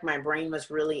feel like my brain was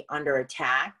really under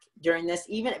attack during this,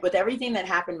 even with everything that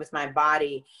happened with my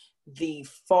body, the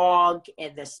fog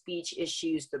and the speech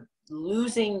issues, the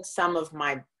losing some of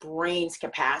my brain's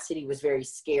capacity was very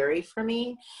scary for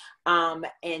me.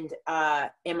 And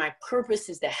my purpose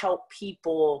is to help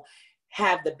people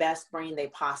have the best brain they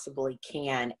possibly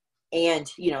can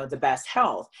and, you know, the best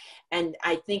health. And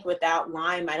I think without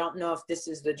Lyme, I don't know if this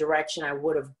is the direction I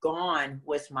would have gone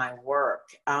with my work.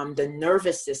 The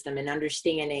nervous system and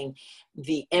understanding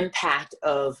the impact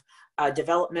of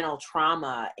developmental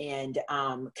trauma and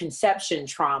conception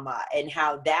trauma, and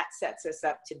how that sets us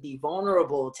up to be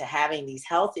vulnerable to having these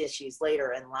health issues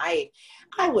later in life.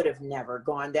 I would have never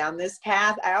gone down this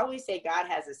path. I always say God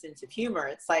has a sense of humor.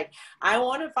 It's like, I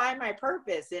want to find my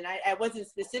purpose, and I wasn't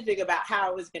specific about how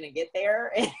I was going to get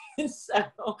there. And so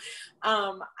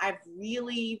I've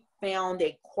really found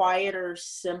a quieter,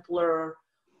 simpler,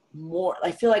 more,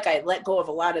 I feel like I let go of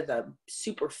a lot of the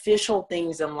superficial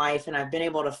things in life, and I've been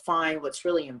able to find what's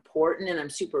really important, and I'm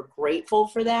super grateful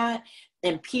for that.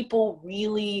 And people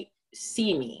really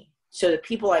see me. So the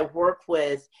people I work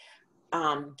with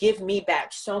give me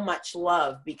back so much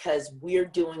love because we're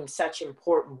doing such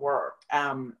important work.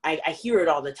 I hear it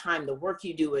all the time. The work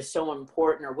you do is so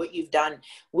important, or what you've done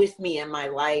with me in my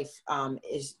life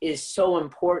is so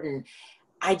important.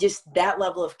 That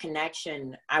level of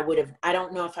connection, I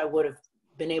don't know if I would have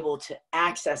been able to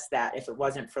access that if it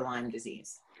wasn't for Lyme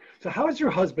disease. So how is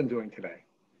your husband doing today?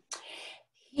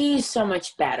 He's so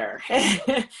much better.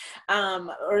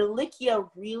 Ehrlichia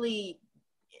really,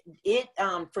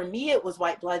 for me, it was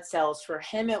white blood cells. For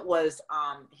him, it was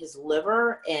his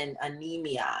liver and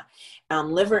anemia,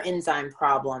 liver enzyme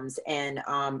problems and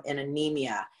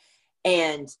anemia.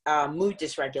 and mood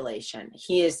dysregulation.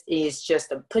 He is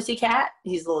just a pussycat.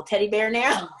 He's a little teddy bear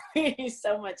now. He's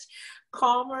so much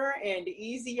calmer and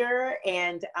easier.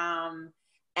 And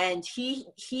he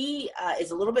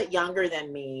is a little bit younger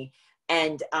than me.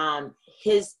 And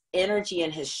his energy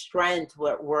and his strength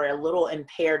were a little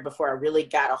impaired before I really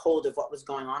got a hold of what was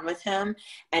going on with him.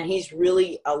 And he's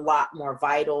really a lot more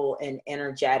vital and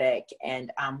energetic.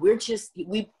 And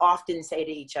we often say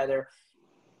to each other,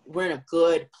 we're in a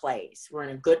good place. We're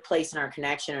in a good place in our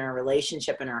connection, in our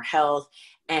relationship, in our health.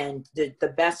 And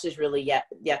the best is really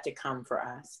yet to come for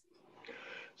us.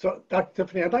 So, Dr.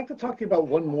 Tiffany, I'd like to talk to you about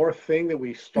one more thing that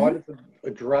we started to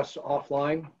address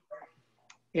offline.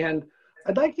 And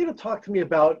I'd like you to talk to me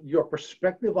about your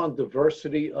perspective on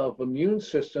diversity of immune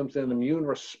systems and immune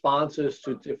responses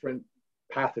to different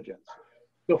pathogens.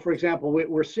 So, for example,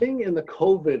 we're seeing in the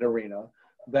COVID arena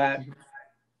that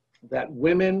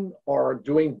women are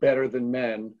doing better than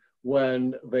men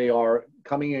when they are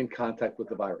coming in contact with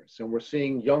the virus. And we're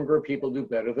seeing younger people do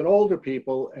better than older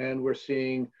people, and we're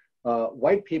seeing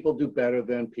white people do better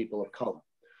than people of color.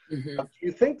 Mm-hmm. Do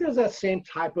you think there's that same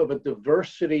type of a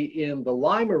diversity in the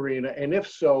Lyme arena? And if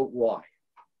so, why?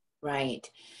 Right.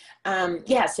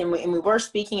 Yes. And we were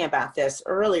speaking about this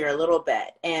earlier a little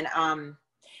bit. And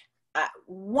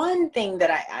one thing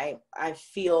that I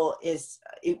feel is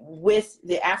with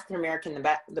the African-American,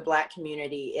 the Black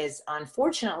community is,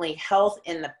 unfortunately, health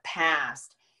in the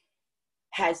past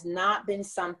has not been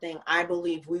something I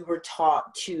believe we were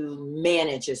taught to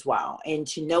manage as well, and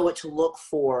to know what to look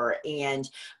for. And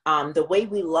the way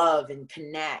we love and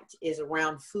connect is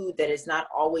around food that has not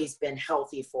always been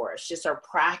healthy for us, just our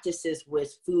practices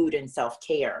with food and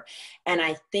self-care. And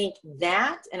I think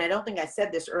that, and I don't think I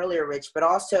said this earlier, Rich, but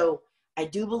also I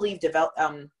do believe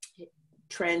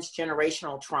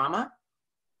transgenerational trauma,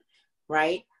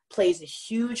 right, plays a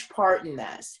huge part in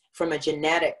this from a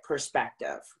genetic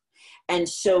perspective. And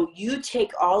so you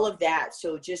take all of that,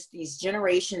 so just these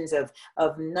generations of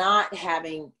not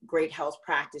having great health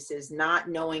practices, not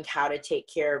knowing how to take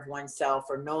care of oneself,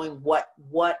 or knowing what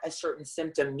a certain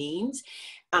symptom means.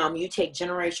 You take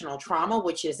generational trauma,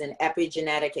 which is an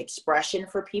epigenetic expression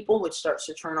for people, which starts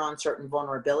to turn on certain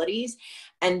vulnerabilities.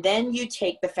 And then you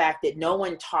take the fact that no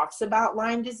one talks about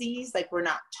Lyme disease, like we're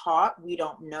not taught, we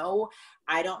don't know.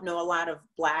 I don't know a lot of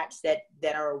Blacks that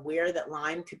are aware that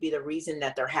Lyme could be the reason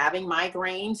that they're having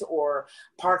migraines or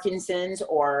Parkinson's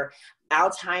or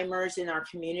Alzheimer's in our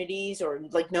communities, or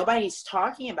like nobody's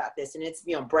talking about this. And it's,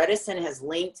 Bredesen has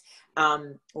linked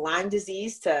Lyme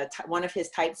disease to one of his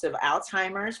types of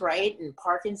Alzheimer's, right? And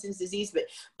Parkinson's disease,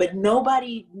 but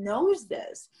nobody knows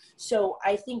this. So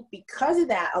I think because of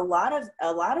that, a lot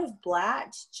of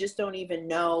Blacks just don't even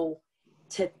know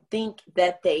to think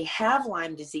that they have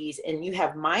Lyme disease. And you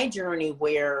have my journey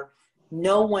where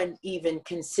no one even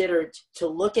considered to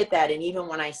look at that. And even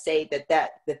when I say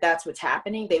that's what's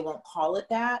happening, they won't call it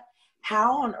that.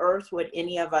 How on earth would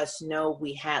any of us know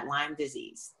we had Lyme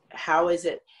disease? How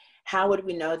would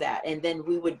we know that? And then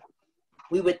we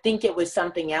would think it was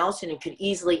something else, and it could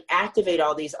easily activate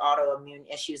all these autoimmune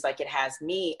issues like it has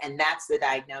me. And that's the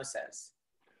diagnosis.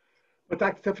 But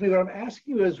Dr. Tiffany, what I'm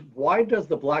asking you is, why does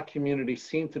the Black community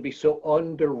seem to be so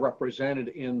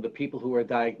underrepresented in the people who are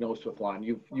diagnosed with Lyme?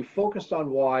 You focused on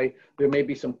why there may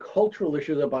be some cultural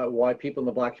issues about why people in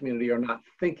the Black community are not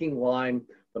thinking Lyme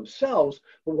themselves,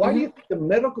 but why do you think the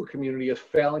medical community is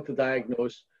failing to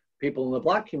diagnose people in the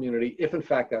Black community, if in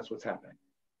fact that's what's happening?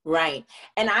 Right.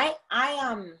 And I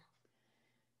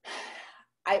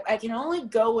can only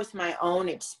go with my own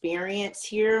experience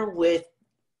here. With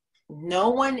no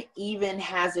one even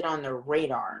has it on their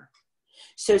radar.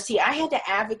 So see, I had to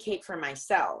advocate for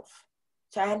myself.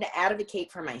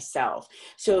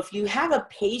 So if you have a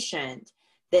patient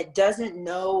that doesn't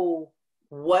know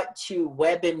what to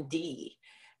WebMD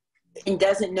and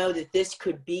doesn't know that this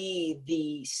could be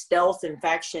the stealth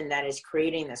infection that is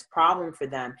creating this problem for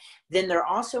them, then they're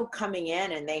also coming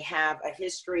in and they have a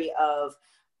history of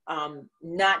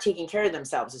not taking care of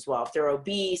themselves as well. If they're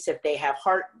obese, if they have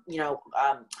heart,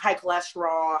 high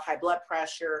cholesterol, high blood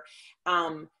pressure,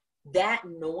 that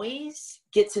noise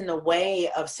gets in the way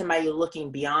of somebody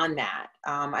looking beyond that.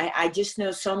 I just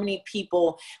know so many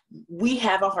people, we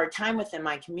have a hard time within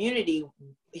my community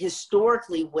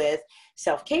historically with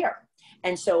self-care.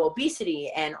 And so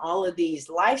obesity and all of these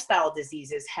lifestyle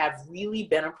diseases have really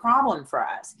been a problem for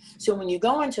us. So when you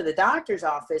go into the doctor's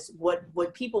office,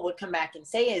 what people would come back and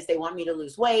say is they want me to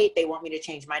lose weight. They want me to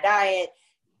change my diet.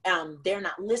 They're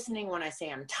not listening when I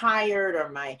say I'm tired or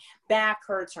my back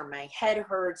hurts or my head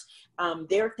hurts.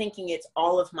 They're thinking it's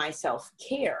all of my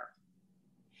self-care.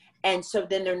 And so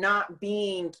then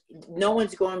no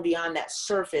one's going beyond that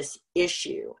surface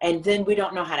issue. And then we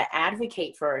don't know how to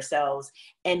advocate for ourselves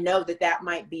and know that that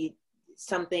might be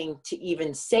something to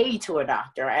even say to a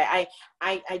doctor. I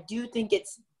do think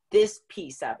it's this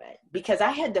piece of it, because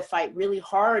I had to fight really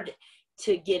hard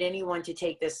to get anyone to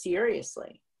take this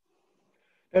seriously.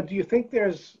 Now, do you think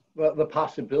there's the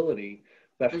possibility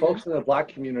that folks in the Black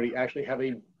community actually have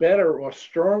a better or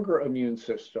stronger immune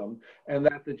system, and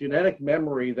that the genetic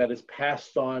memory that is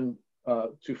passed on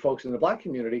to folks in the Black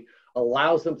community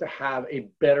allows them to have a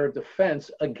better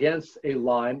defense against a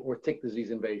Lyme or tick disease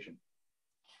invasion?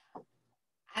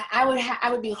 I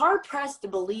would be hard pressed to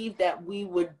believe that we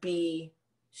would be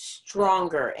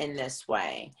stronger in this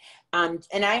way. And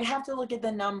I'd have to look at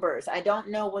the numbers. I don't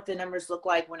know what the numbers look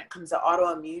like when it comes to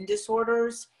autoimmune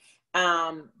disorders,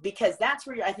 because that's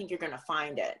where I think you're going to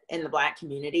find it in the Black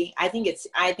community. I think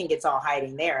it's all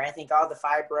hiding there. I think all the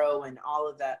fibro and all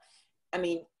of the, and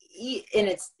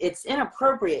it's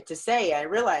inappropriate to say, I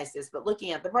realize this, but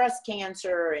looking at the breast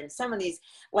cancer and some of these,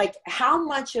 like how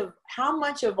much of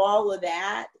all of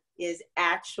that is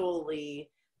actually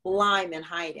Lyme and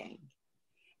hiding?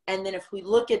 And then if we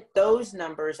look at those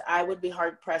numbers, I would be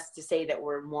hard pressed to say that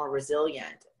we're more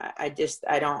resilient. I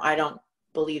don't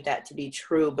believe that to be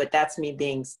true, but that's me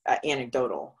being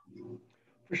anecdotal.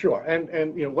 For sure.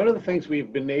 And one of the things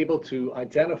we've been able to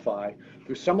identify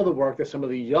through some of the work that some of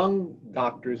the young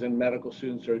doctors and medical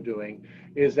students are doing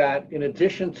is that in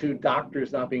addition to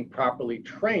doctors not being properly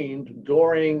trained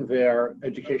during their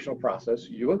educational process,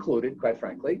 you included, quite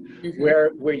frankly,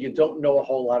 where you don't know a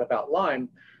whole lot about Lyme,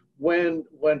 when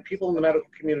people in the medical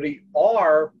community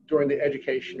are, during the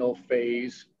educational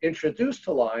phase, introduced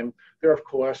to Lyme, they're of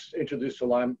course introduced to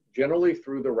Lyme generally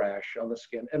through the rash on the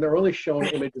skin, and they're only shown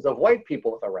images of white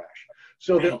people with a rash.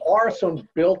 So there are some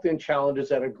built-in challenges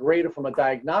that are greater from a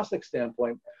diagnostic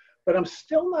standpoint, but I'm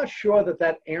still not sure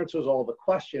that answers all the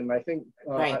questions. I think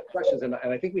questions, and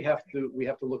I think we have to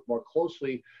look more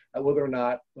closely at whether or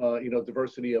not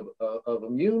diversity of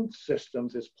immune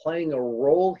systems is playing a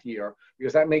role here,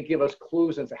 because that may give us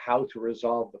clues into how to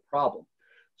resolve the problem.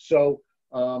 So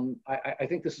I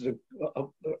think this is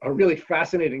a really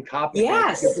fascinating topic.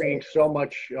 Yes. You're bringing so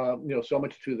much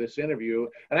to this interview.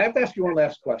 And I have to ask you one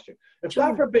last question. If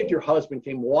God forbid your husband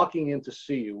came walking in to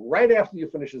see you right after you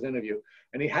finish his interview,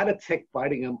 and he had a tick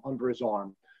biting him under his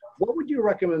arm, what would you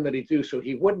recommend that he do so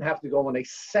he wouldn't have to go on a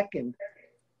second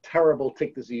terrible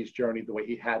tick disease journey the way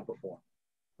he had before?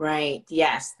 Right.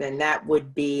 Yes. Then that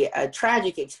would be a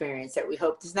tragic experience that we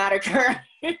hope does not occur.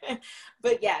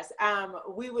 But yes, I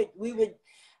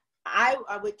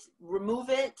would remove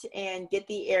it and get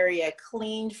the area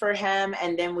cleaned for him.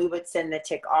 And then we would send the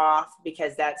tick off,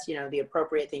 because that's, the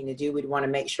appropriate thing to do. We'd want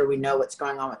to make sure we know what's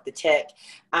going on with the tick.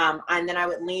 And then I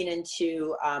would lean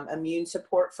into immune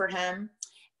support for him.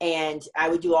 And I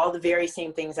would do all the very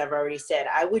same things I've already said.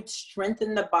 I would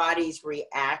strengthen the body's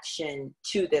reaction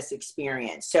to this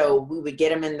experience. So we would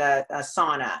get him in the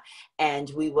sauna, and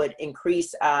we would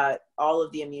increase all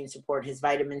of the immune support, his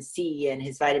vitamin C and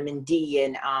his vitamin D.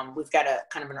 And we've got a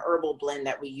kind of an herbal blend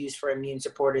that we use for immune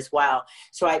support as well.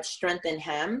 So I'd strengthen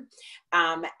him.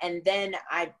 And then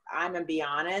I'm going to be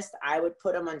honest, I would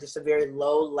put him on just a very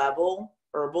low level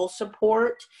herbal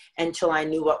support until I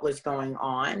knew what was going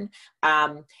on.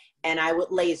 And I would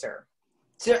laser.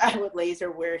 So I would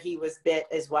laser where he was bit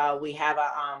as well. We have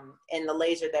in the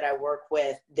laser that I work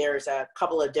with, there's a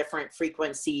couple of different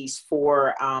frequencies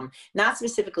for not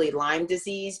specifically Lyme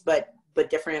disease, but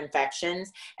different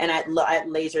infections. And I'd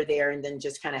laser there and then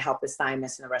just kind of help his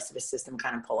thymus and the rest of his system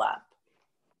kind of pull up.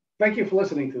 Thank you for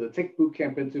listening to the Tick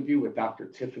Bootcamp interview with Dr.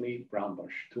 Tiffany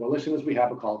Brown-Bush. To our listeners, we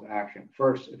have a call to action.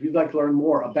 First, if you'd like to learn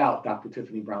more about Dr.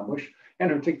 Tiffany Brown-Bush and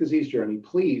her tick disease journey,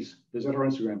 please visit her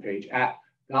Instagram page at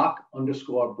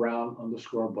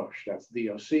doc_brown_bush. That's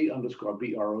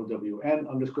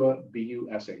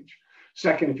DOC_BROWN_BUSH.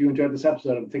 Second, if you enjoyed this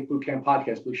episode of the Tick Bootcamp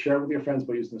podcast, please share it with your friends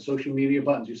by using the social media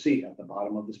buttons you see at the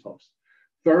bottom of this post.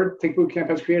 Third, Tick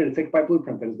Bootcamp has created a Tick Bite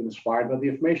Blueprint that has been inspired by the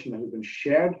information that has been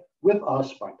shared with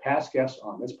us by past guests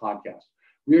on this podcast.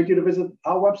 We urge you to visit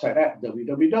our website at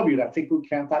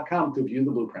www.tickbootcamp.com to view the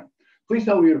blueprint. Please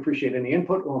note we would appreciate any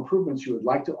input or improvements you would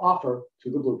like to offer to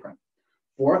the blueprint.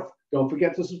 Fourth, don't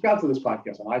forget to subscribe to this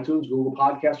podcast on iTunes, Google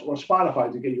Podcasts, or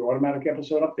Spotify to get your automatic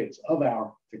episode updates of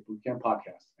our Tick Bootcamp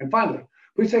podcast. And finally,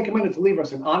 please take a minute to leave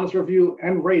us an honest review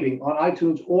and rating on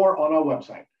iTunes or on our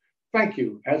website. Thank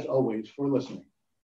you, as always, for listening.